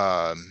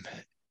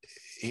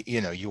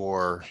 you know,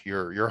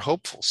 your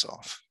hopeful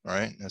self,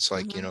 right? It's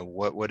like, you know,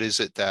 what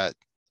is it that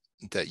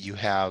you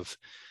have,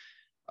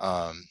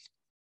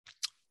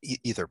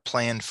 either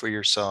planned for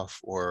yourself,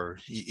 or,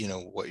 you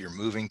know, what you're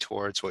moving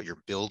towards, what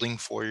you're building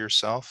for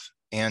yourself,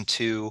 and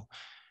to,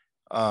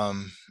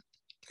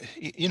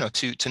 you know,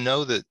 to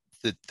know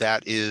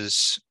that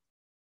is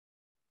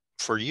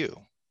for you,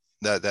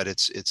 that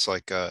it's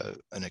like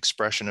an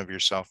expression of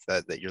yourself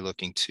that you're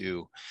looking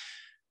to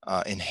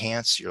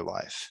enhance your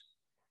life.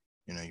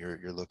 You know,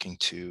 you're looking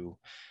to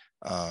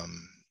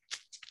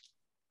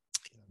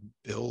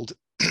build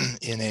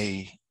in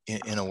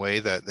a way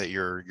that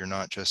you're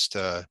not just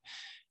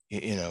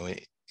you know,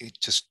 it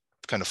just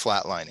kind of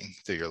flatlining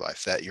through your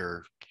life, that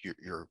you're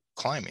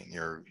climbing,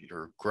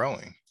 you're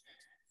growing,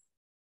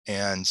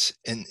 and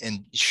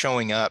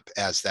showing up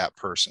as that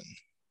person.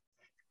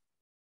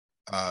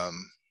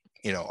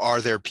 You know,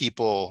 are there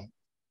people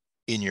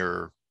in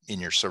your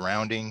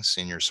surroundings,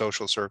 in your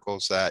social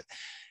circles, that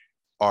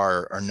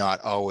are not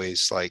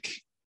always like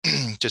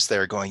just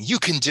there going, you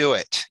can do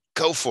it,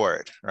 go for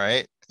it,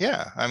 right?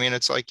 Yeah, I mean,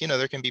 it's like, you know,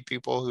 there can be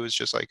people who is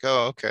just like,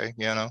 oh, okay,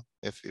 you know,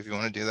 if you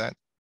want to do that,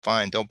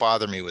 fine, don't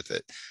bother me with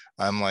it,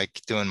 I'm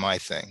like doing my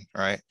thing,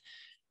 right?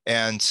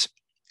 And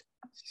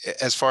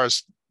as far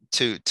as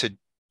to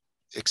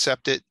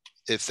accept it,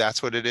 if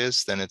that's what it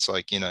is, then it's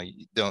like, you know,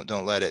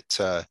 don't let it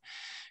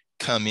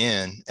come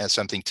in as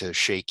something to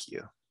shake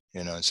you,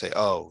 you know, and say,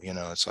 oh, you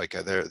know, it's like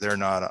they're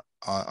not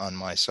on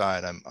my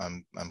side,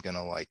 I'm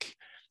gonna like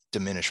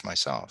diminish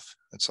myself.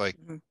 It's like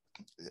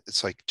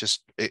it's like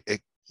just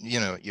it,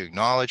 you know, you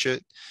acknowledge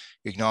it,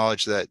 you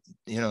acknowledge that,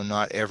 you know,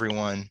 not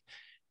everyone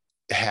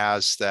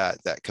has that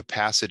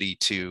capacity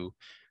to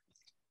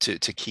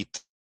keep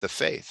the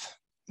faith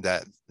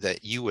that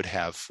you would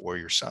have for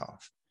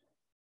yourself,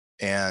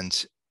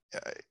 and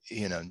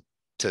you know,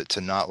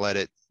 to not let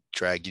it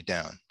drag you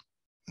down.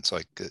 It's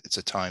like it's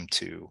a time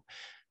to,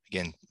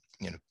 again,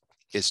 you know,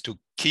 is to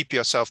keep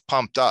yourself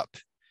pumped up.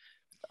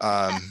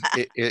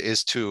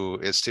 is to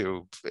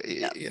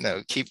you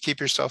know, keep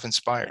yourself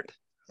inspired,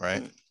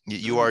 right?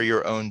 You are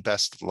your own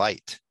best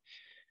light,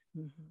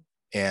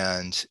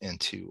 and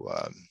to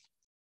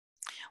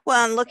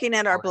Well, and looking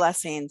at our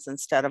blessings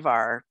instead of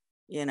our,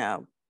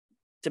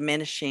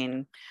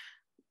 diminishing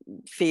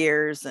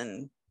fears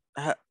and,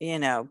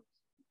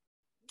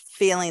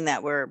 feeling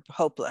that we're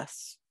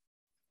hopeless.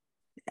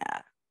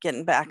 Yeah.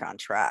 Getting back on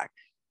track.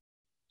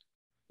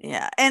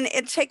 Yeah. And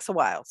it takes a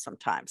while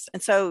sometimes.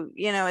 And so,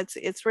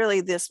 it's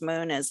really, this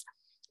moon is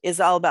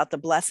all about the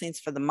blessings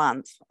for the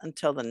month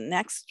until the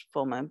next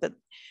full moon. But,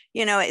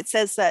 it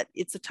says that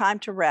it's a time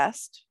to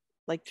rest,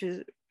 like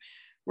to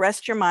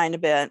rest your mind a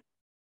bit.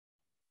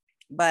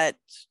 But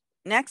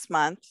next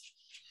month,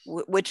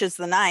 which is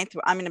the 9th,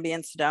 I'm going to be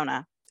in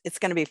Sedona. It's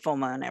going to be full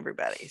moon,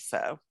 everybody.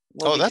 So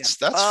that's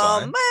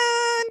fun. Moon.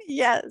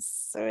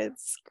 Yes. So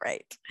it's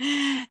great.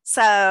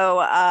 So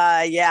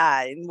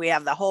we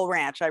have the whole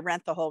ranch. I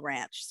rent the whole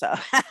ranch. So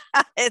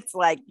it's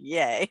like,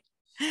 yay.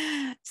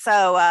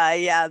 So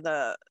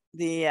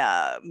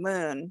the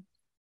moon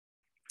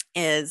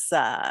is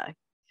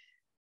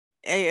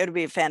it'll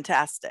be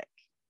fantastic,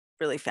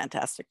 really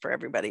fantastic for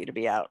everybody to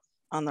be out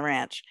on the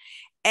ranch.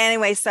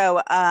 Anyway,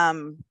 so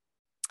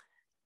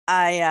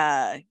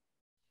I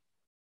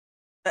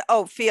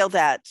feel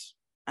that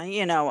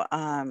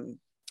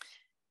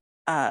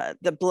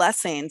the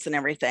blessings and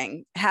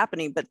everything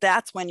happening, but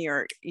that's when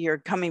you're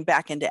coming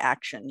back into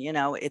action.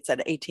 It's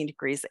at 18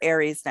 degrees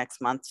Aries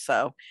next month,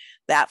 so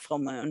that full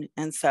moon,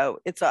 and so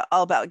it's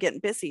all about getting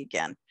busy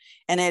again.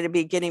 And it'll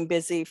be getting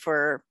busy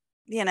for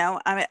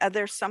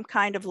there's some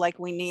kind of, like,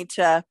 we need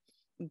to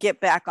get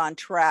back on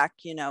track,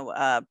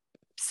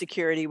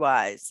 security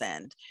wise,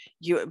 and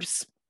you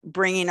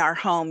bringing our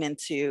home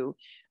into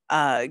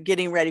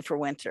getting ready for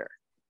winter.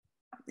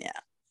 Yeah.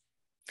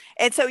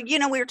 And so,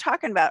 we were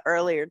talking about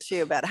earlier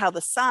too, about how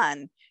the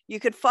sun, you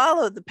could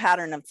follow the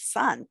pattern of the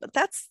sun, but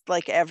that's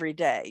like every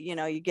day,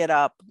 you get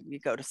up, you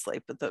go to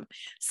sleep with the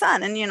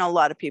sun, and, a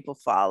lot of people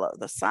follow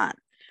the sun,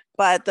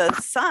 but the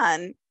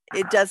sun,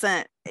 it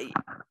doesn't,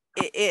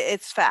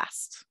 it's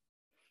fast.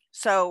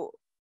 So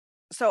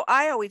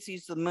I always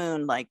use the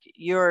moon, like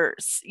you're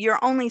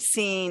only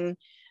seeing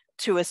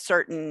to a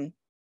certain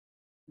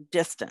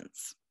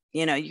distance,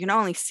 you can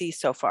only see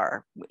so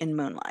far in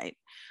moonlight,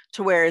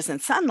 to whereas in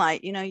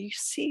sunlight, you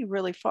see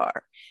really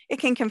far. It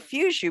can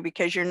confuse you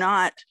because you're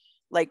not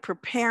like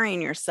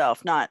preparing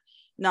yourself, not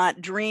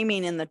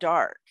dreaming in the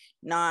dark,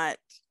 not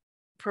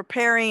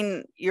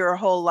preparing your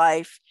whole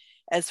life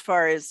as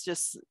far as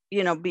just,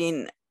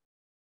 being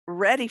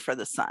ready for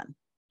the sun.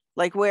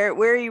 Like where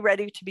are you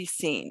ready to be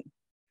seen?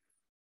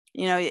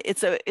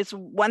 It's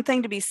one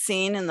thing to be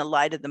seen in the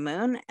light of the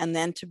moon, and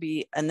then to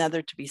be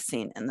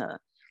seen in the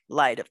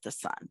light of the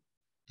sun.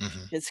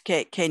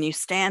 Mm-hmm. Can you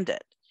stand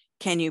it?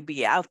 Can you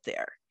be out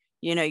there?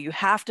 You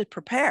have to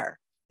prepare.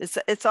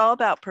 It's all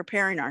about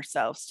preparing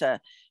ourselves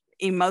to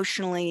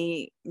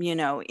emotionally,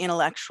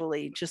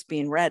 intellectually, just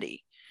being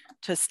ready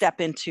to step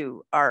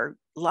into our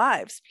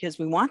lives, because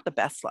we want the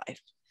best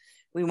life.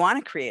 We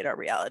want to create our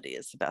reality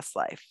as the best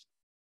life.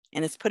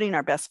 And it's putting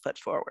our best foot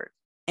forward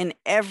in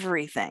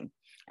everything.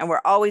 And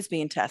we're always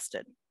being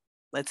tested.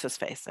 Let's just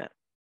face it.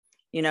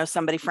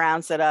 Somebody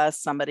frowns at us,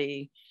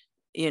 somebody,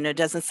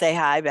 doesn't say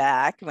hi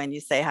back when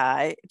you say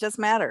hi. It doesn't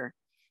matter.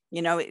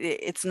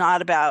 It's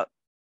not about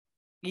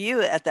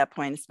you at that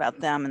point. It's about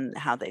them and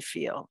how they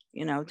feel.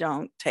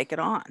 Don't take it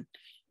on.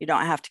 You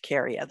don't have to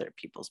carry other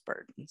people's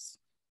burdens.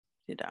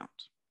 You don't.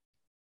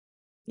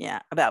 Yeah.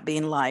 About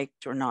being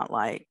liked or not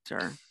liked,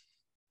 or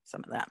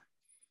some of that.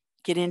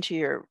 Get into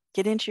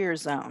your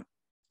zone,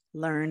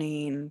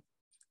 learning,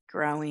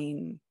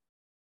 growing,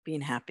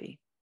 being happy.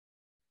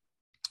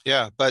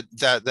 Yeah. But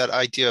that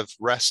idea of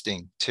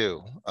resting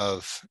too,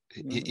 of,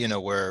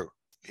 where,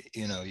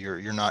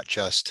 you're not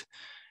just,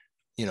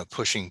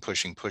 pushing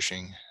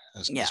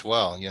as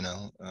well,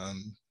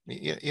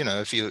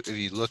 if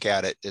you look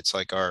at it, it's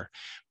like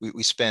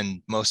we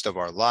spend most of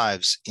our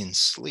lives in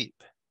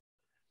sleep.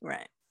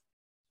 Right.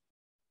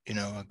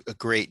 A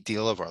great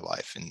deal of our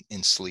life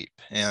in sleep.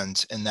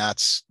 And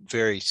that's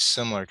very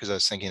similar, because I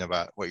was thinking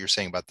about what you're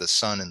saying about the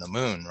sun and the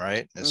moon,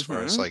 right? As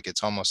far as like,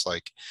 it's almost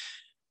like,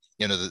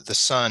 the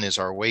sun is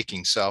our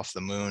waking self.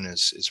 The moon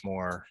is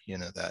more,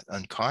 that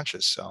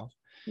unconscious self.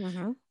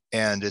 Mm-hmm.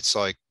 And it's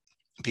like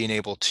being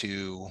able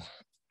to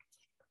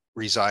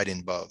reside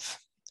in both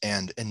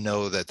and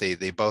know that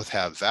they both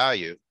have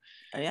value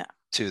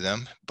to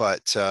them.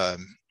 But,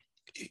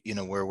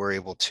 where we're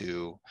able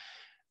to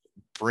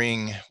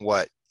bring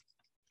what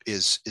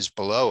is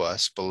below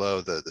us,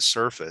 below the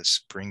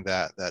surface, bring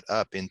that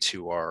up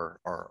into our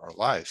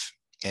life.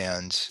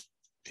 And,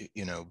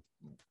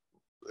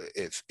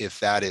 if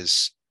that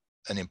is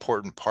an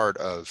important part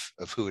of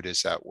who it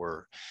is that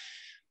we're,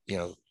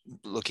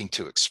 looking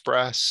to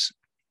express,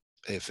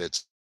 if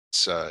it's,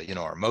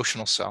 our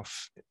emotional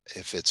self,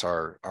 if it's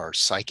our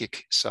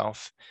psychic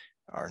self,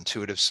 our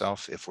intuitive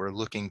self, if we're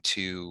looking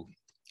to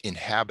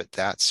inhabit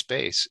that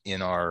space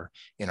in our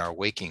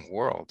waking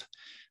world,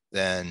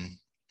 then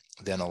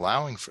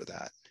allowing for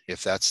that,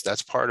 if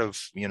that's part of,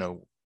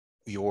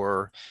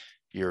 your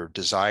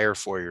desire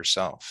for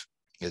yourself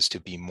is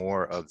to be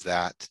more of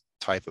that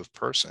type of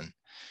person,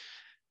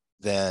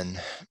 then,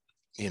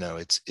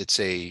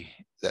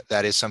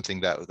 that is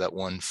something that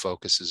one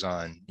focuses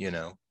on,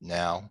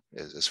 now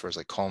as far as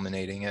like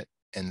culminating it.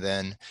 And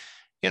then,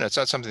 it's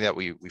not something that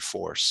we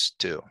force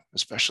to,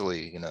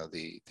 especially,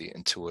 the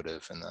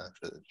intuitive and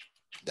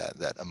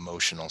that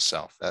emotional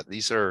self, that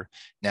these are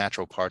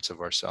natural parts of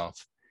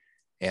ourself.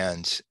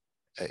 And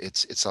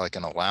it's like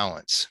an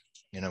allowance,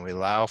 we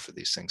allow for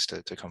these things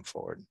to come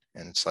forward.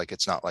 And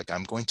it's not like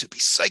I'm going to be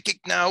psychic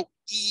now.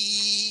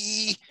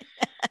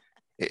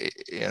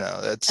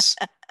 That's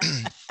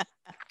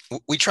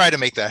we try to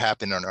make that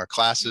happen in our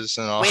classes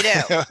and all. We do.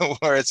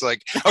 Where it's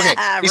like, okay,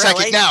 be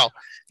psychic now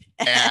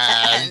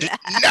and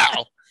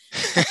now.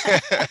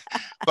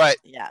 But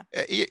yeah,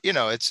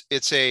 it's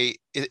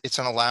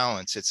an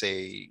allowance. It's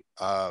a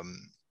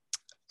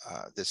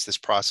this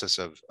process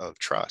of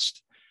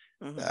trust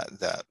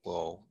that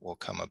will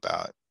come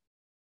about.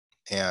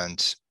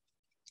 And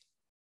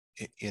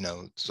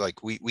it's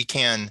like we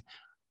can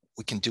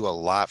do a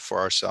lot for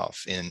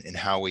ourselves in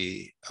how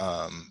we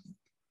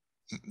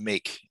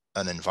make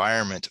an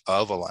environment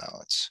of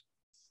allowance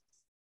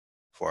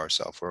for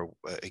ourselves, where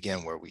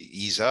we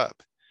ease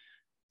up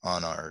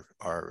on our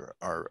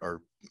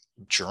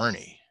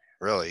journey,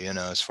 really,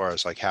 as far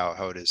as like how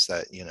it is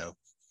that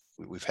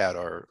we've had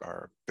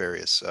our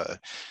various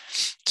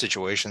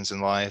situations in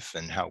life,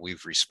 and how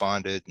we've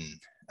responded and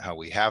how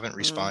we haven't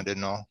responded,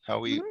 and all how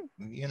we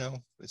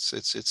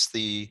it's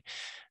the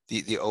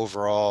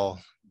overall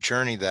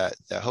journey that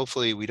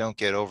hopefully we don't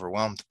get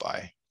overwhelmed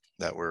by,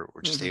 that we're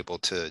just able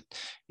to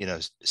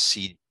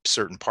see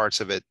certain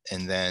parts of it,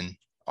 and then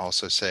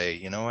also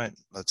say, what,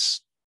 let's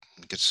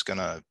just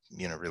gonna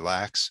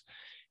relax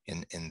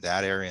in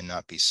that area and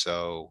not be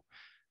so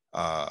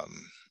kind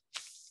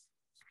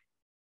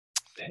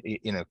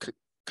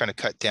of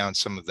cut down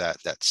some of that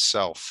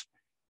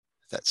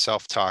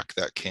self-talk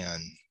that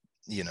can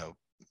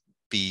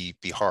be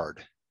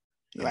hard,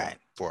 right,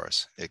 for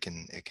us. It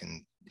can we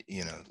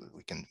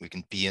can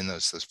be in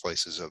those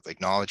places of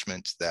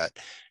acknowledgement that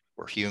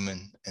we're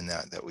human, and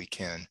that we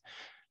can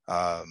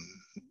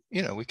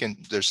we can,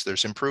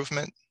 there's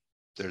improvement,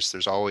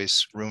 there's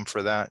always room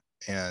for that,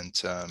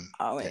 and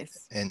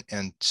always,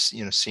 and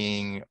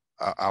seeing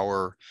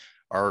our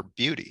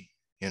beauty,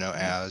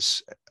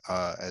 as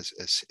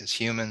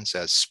humans,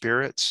 as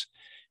spirits,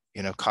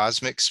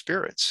 cosmic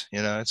spirits.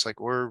 It's like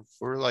we're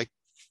like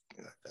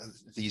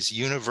these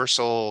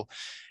universal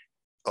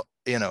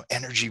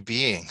energy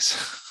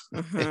beings.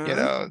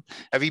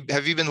 Have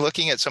you been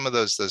looking at some of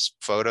those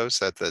photos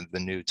that the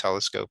new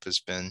telescope has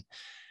been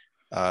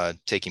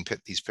taking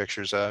these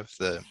pictures of,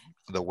 the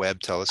Webb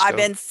telescope? I've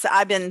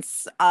been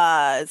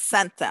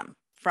sent them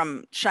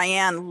from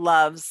Cheyenne.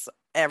 Loves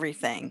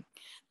everything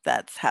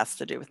that has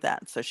to do with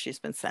that, so she's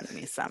been sending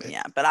me some.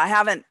 Yeah, but I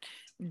haven't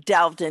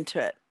delved into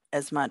it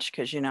as much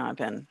because I've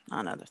been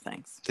on other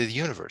things. The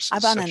universe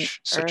is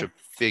such a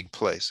big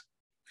place.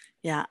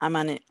 Yeah, I'm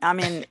in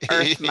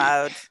Earth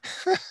mode.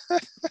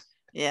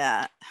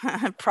 Yeah,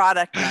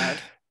 product mode.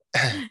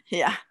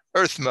 Yeah,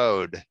 Earth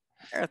mode.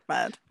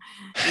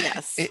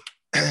 Yes.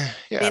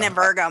 Yeah. Being in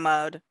Virgo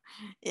mode.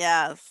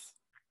 Yes,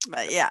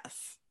 but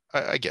yes.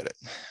 I get it.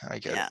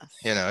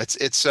 Yes.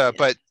 It's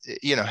but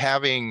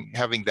having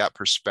that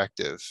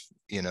perspective,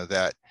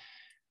 that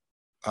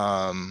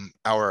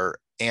our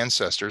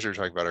ancestors are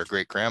talking about, our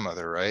great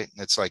grandmother, right?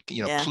 It's like,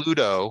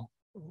 Pluto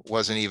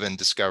wasn't even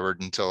discovered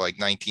until like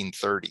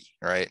 1930,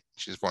 right?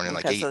 She was born in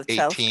like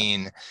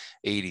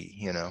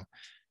 1880,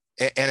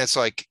 and it's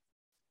like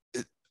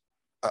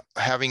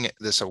having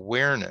this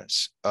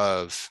awareness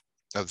of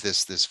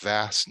this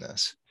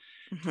vastness.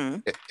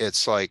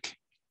 It's like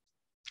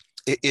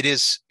it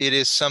is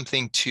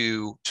something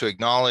to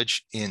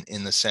acknowledge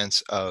in the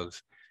sense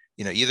of,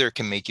 either it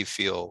can make you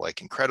feel like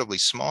incredibly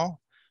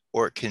small,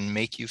 or it can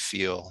make you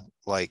feel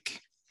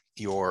like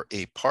you're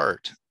a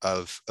part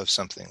of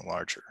something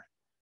larger.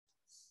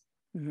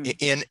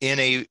 In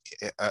a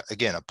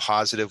again, a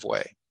positive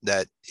way,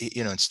 that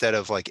instead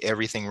of like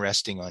everything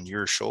resting on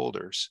your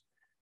shoulders,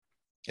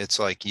 it's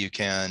like you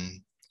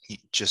can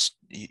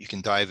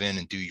dive in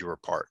and do your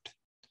part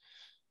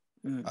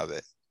of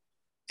it,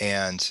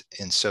 and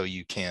so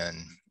you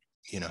can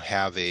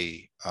have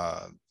a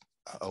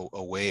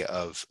way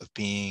of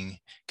being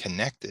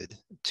connected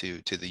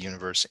to the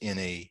universe in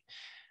a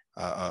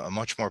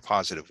much more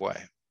positive way.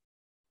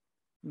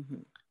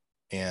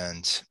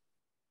 And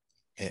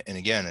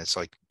again, it's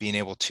like being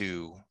able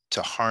to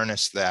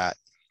harness that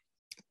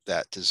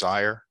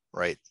desire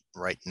right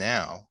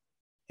now,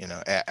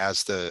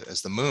 as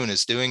the moon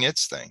is doing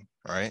its thing,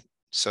 right?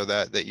 So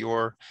that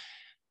you're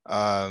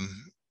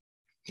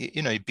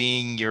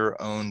being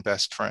your own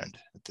best friend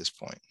at this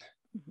point.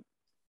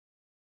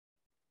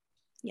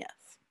 Yes.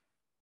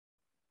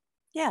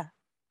 Yeah.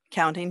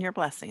 Counting your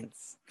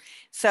blessings.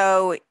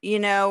 So,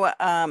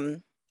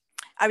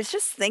 I was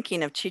just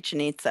thinking of Chichen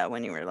Itza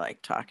when you were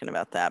like talking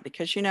about that,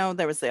 because,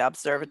 there was the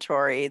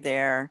observatory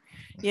there,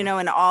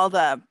 and all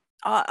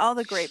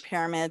the great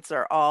pyramids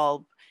are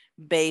all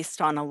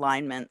based on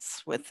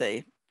alignments with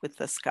the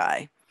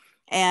sky.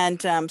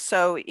 And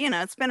so,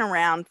 it's been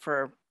around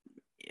for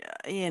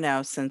you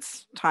know,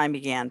 since time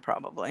began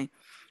probably,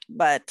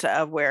 but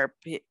where,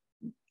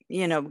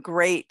 you know,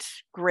 great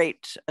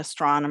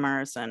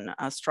astronomers and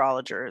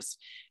astrologers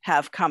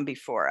have come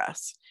before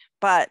us.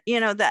 But, you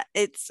know, that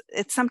it's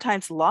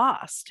sometimes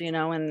lost, you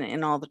know,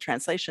 in all the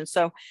translations.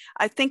 So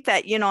I think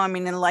that, you know, I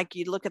mean, and like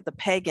you look at the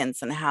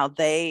pagans and how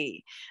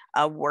they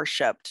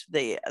worshipped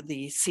the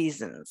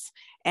seasons,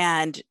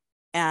 and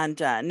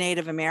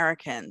Native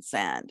Americans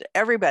and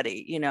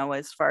everybody, you know,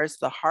 as far as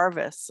the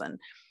harvests and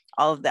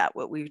all of that,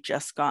 what we've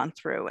just gone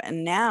through.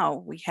 And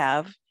now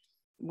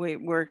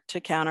we're to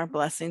count our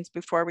blessings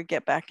before we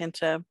get back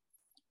into,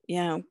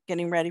 you know,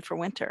 getting ready for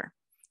winter.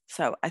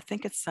 So I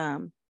think it's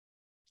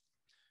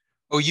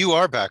Oh, you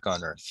are back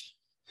on Earth.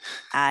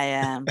 I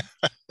am.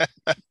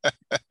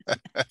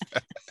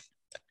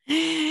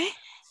 It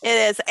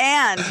is.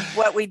 And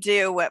what we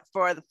do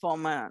for the full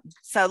moon.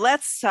 So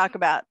let's talk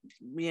about,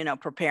 you know,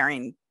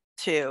 preparing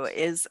too,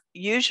 is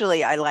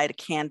usually I light a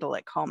candle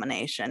at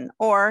culmination,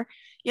 or,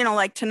 you know,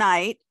 like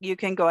tonight, you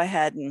can go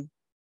ahead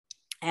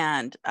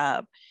and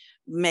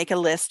make a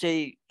list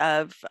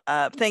of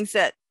things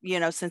that, you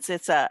know, since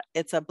it's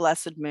a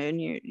blessed moon,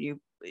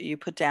 you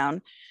put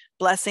down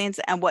blessings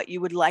and what you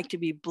would like to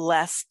be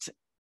blessed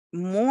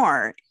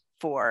more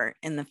for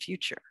in the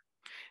future.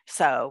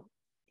 So,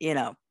 you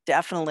know,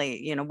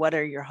 definitely, you know, what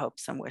are your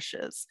hopes and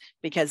wishes?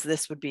 Because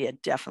this would be a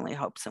definitely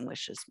hopes and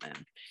wishes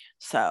moon.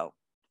 So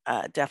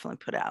definitely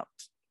put out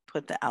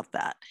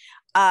that.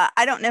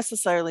 I don't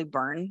necessarily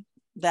burn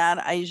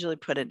that. I usually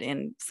put it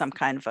in some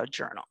kind of a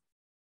journal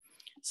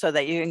so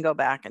that you can go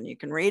back and you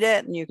can read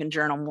it and you can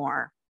journal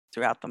more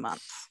throughout the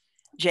month.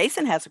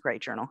 Jason has a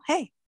great journal.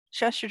 Hey,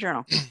 show us your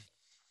journal.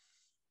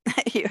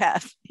 You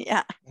have,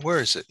 yeah. Where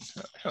is it?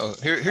 Oh,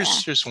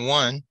 here's just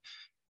one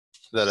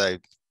that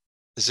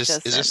is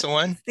this the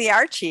one? The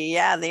Archie,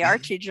 yeah, the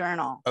Archie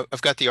journal.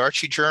 I've got the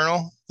Archie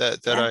journal that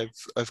yeah.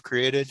 I've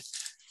created.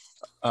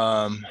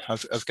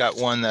 I've got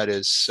one that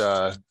is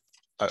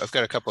I've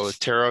got a couple of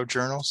tarot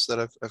journals that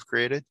I've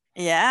created.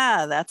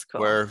 Yeah, that's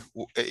cool. Where,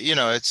 you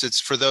know, it's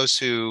for those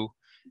who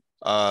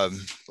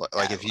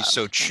like if you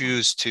so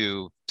choose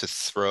to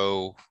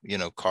throw, you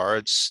know,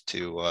 cards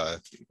to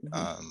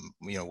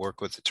you know, work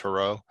with the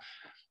tarot,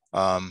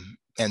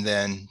 and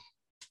then,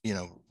 you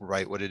know,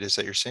 write what it is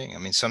that you're seeing. I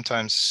mean,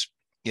 sometimes,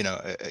 you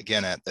know,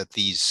 again, at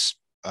these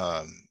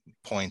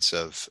points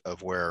of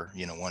where,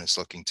 you know, one is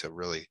looking to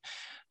really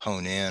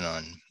hone in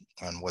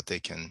on what they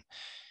can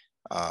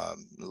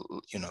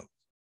you know,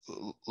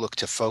 look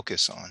to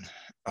focus on,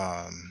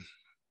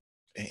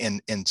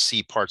 and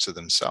see parts of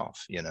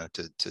themselves, you know,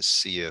 to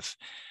see if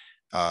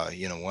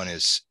you know, one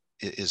is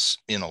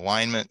in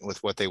alignment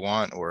with what they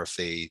want, or if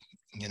they,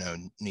 you know,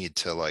 need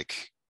to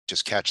like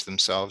just catch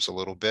themselves a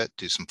little bit,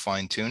 do some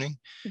fine tuning.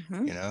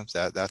 You know,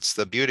 that's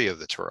the beauty of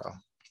the tarot.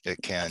 It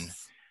can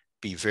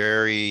be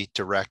very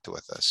direct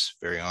with us,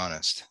 very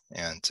honest,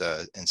 and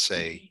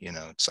say, you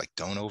know, it's like,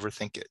 don't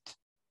overthink it.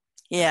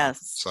 Yes. You know,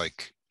 it's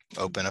like,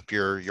 open up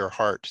your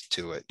heart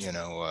to it, you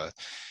know,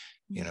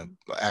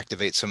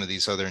 activate some of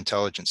these other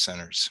intelligence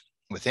centers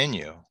within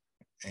you,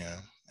 you know,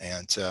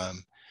 and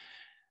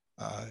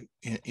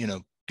you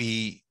know,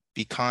 be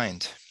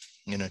kind,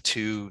 you know,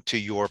 to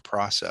your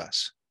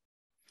process.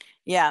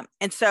 Yeah.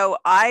 And so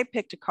I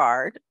picked a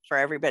card for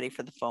everybody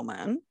for the full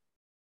moon.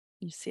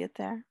 You see it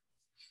there?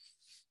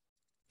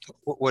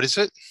 What is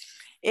it?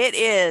 It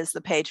is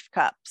the Page of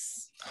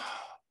Cups.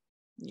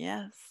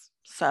 Yes.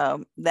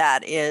 So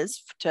that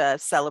is to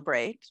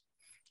celebrate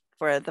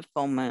for the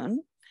full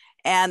moon.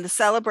 And the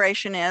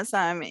celebration is,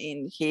 I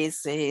mean,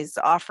 he's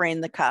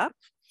offering the cup.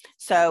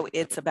 So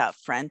it's about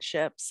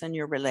friendships and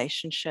your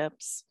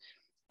relationships,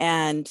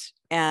 and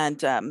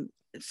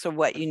so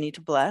what you need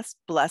to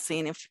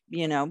blessing, if,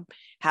 you know,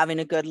 having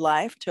a good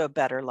life to a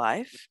better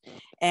life.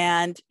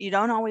 And you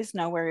don't always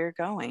know where you're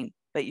going,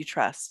 but you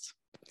trust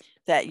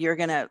that you're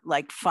going to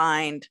like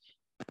find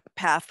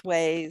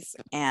pathways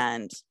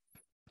and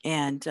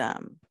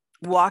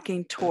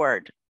walking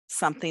toward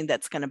something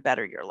that's going to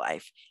better your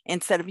life,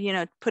 instead of, you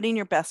know, putting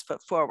your best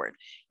foot forward.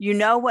 You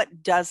know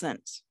what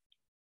doesn't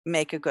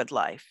make a good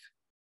life.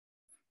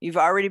 You've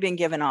already been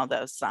given all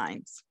those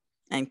signs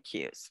and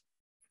cues,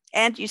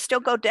 and you still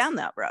go down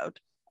that road.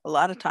 A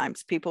lot of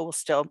times people will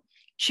still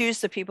choose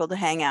the people to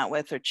hang out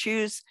with, or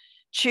choose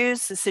the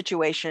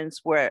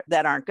situations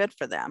that aren't good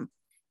for them,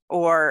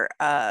 or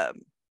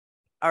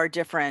are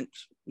different,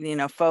 you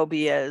know,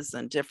 phobias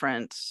and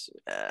different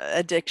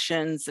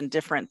addictions and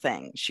different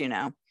things, you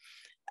know,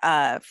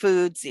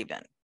 foods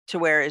even, to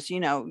whereas, you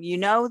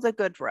know the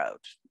good road,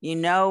 you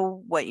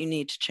know what you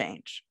need to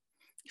change.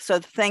 So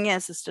the thing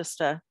is just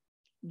to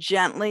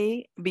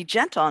be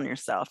gentle on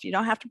yourself. You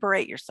don't have to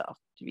berate yourself,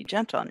 to be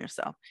gentle on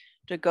yourself,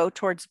 to go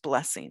towards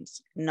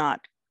blessings,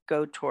 not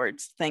go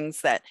towards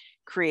things that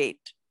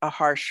create a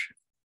harsh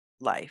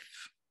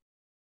life.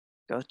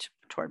 Go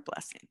toward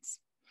blessings.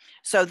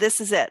 So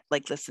this is it,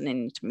 like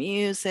listening to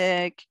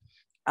music,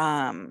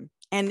 and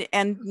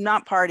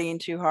not partying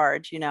too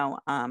hard, you know,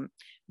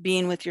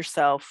 being with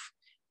yourself,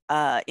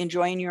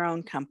 enjoying your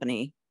own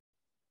company,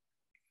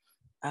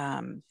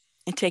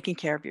 and taking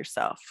care of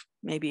yourself.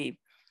 Maybe,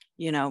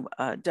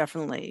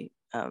 definitely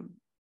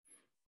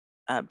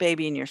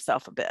babying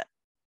yourself a bit.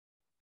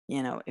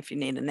 If you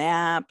need a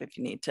nap, if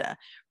you need to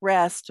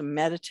rest, to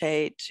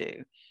meditate,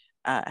 to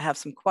have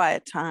some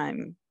quiet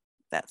time,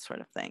 that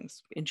sort of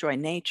things. Enjoy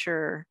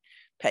nature,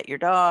 pet your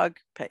dog,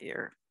 pet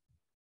your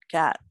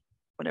cat,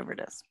 whatever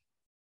it is.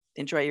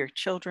 Enjoy your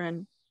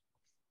children.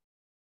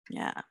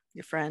 Yeah,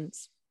 your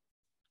friends.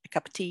 A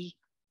cup of tea.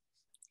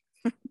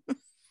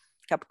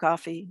 Cup of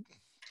coffee.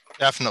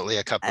 Definitely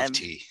a cup of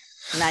tea.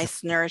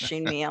 Nice,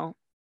 nourishing meal.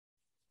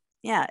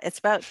 Yeah, it's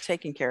about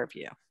taking care of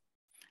you.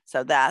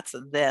 So that's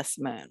this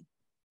moon.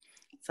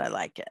 So I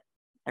like it.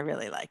 I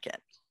really like it.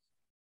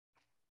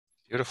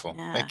 Beautiful.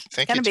 Yeah. Thank you.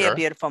 It's going to be Tara. a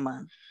beautiful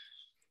moon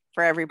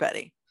for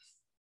everybody.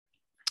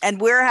 And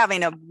we're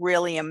having a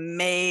really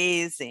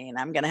amazing,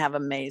 I'm going to have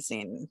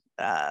amazing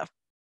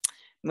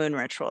moon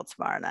ritual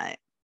tomorrow night.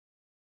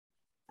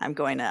 I'm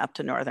going up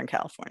to Northern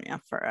California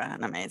for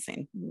an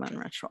amazing moon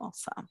ritual.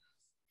 So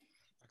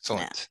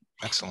excellent.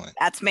 Yeah. Excellent.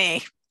 That's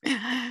me.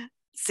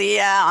 See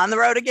ya on the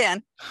road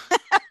again.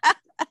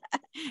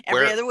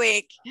 Every other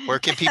week. Where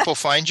can people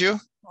find you?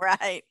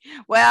 Right.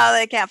 Well,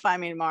 they can't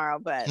find me tomorrow,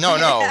 but no,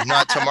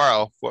 not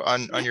tomorrow.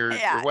 On your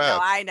web. No,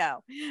 I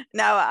know.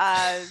 No,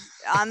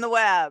 on the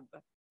web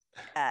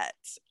at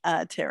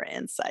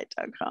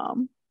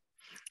TaraInsight.com.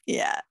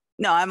 Yeah.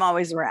 No, I'm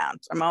always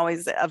around. I'm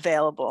always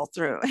available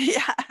through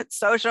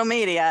social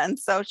media and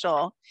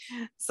social.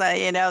 So,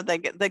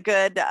 the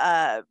good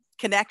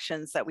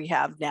connections that we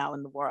have now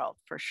in the world,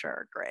 for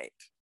sure. Great.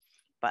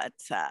 But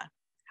how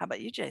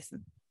about you,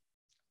 Jason?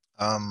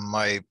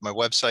 My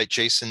website,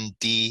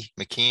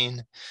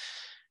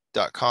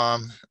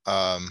 jasondmckeen.com,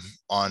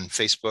 on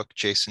Facebook,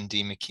 Jason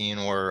D.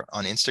 McKeen, or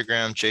on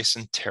Instagram,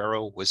 Jason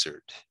Tarot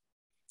Wizard.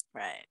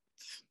 Right.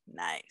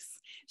 Nice.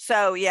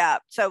 So, yeah.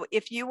 So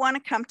if you want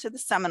to come to the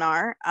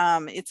seminar,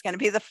 it's going to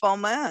be the full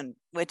moon,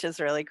 which is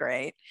really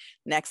great,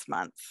 next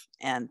month.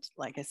 And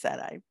like I said,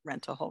 I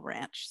rent a whole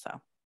ranch. So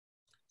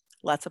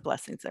lots of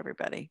blessings,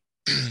 everybody.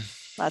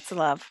 Lots of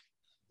love.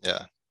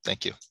 Yeah.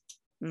 Thank you.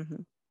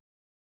 Mm-hmm.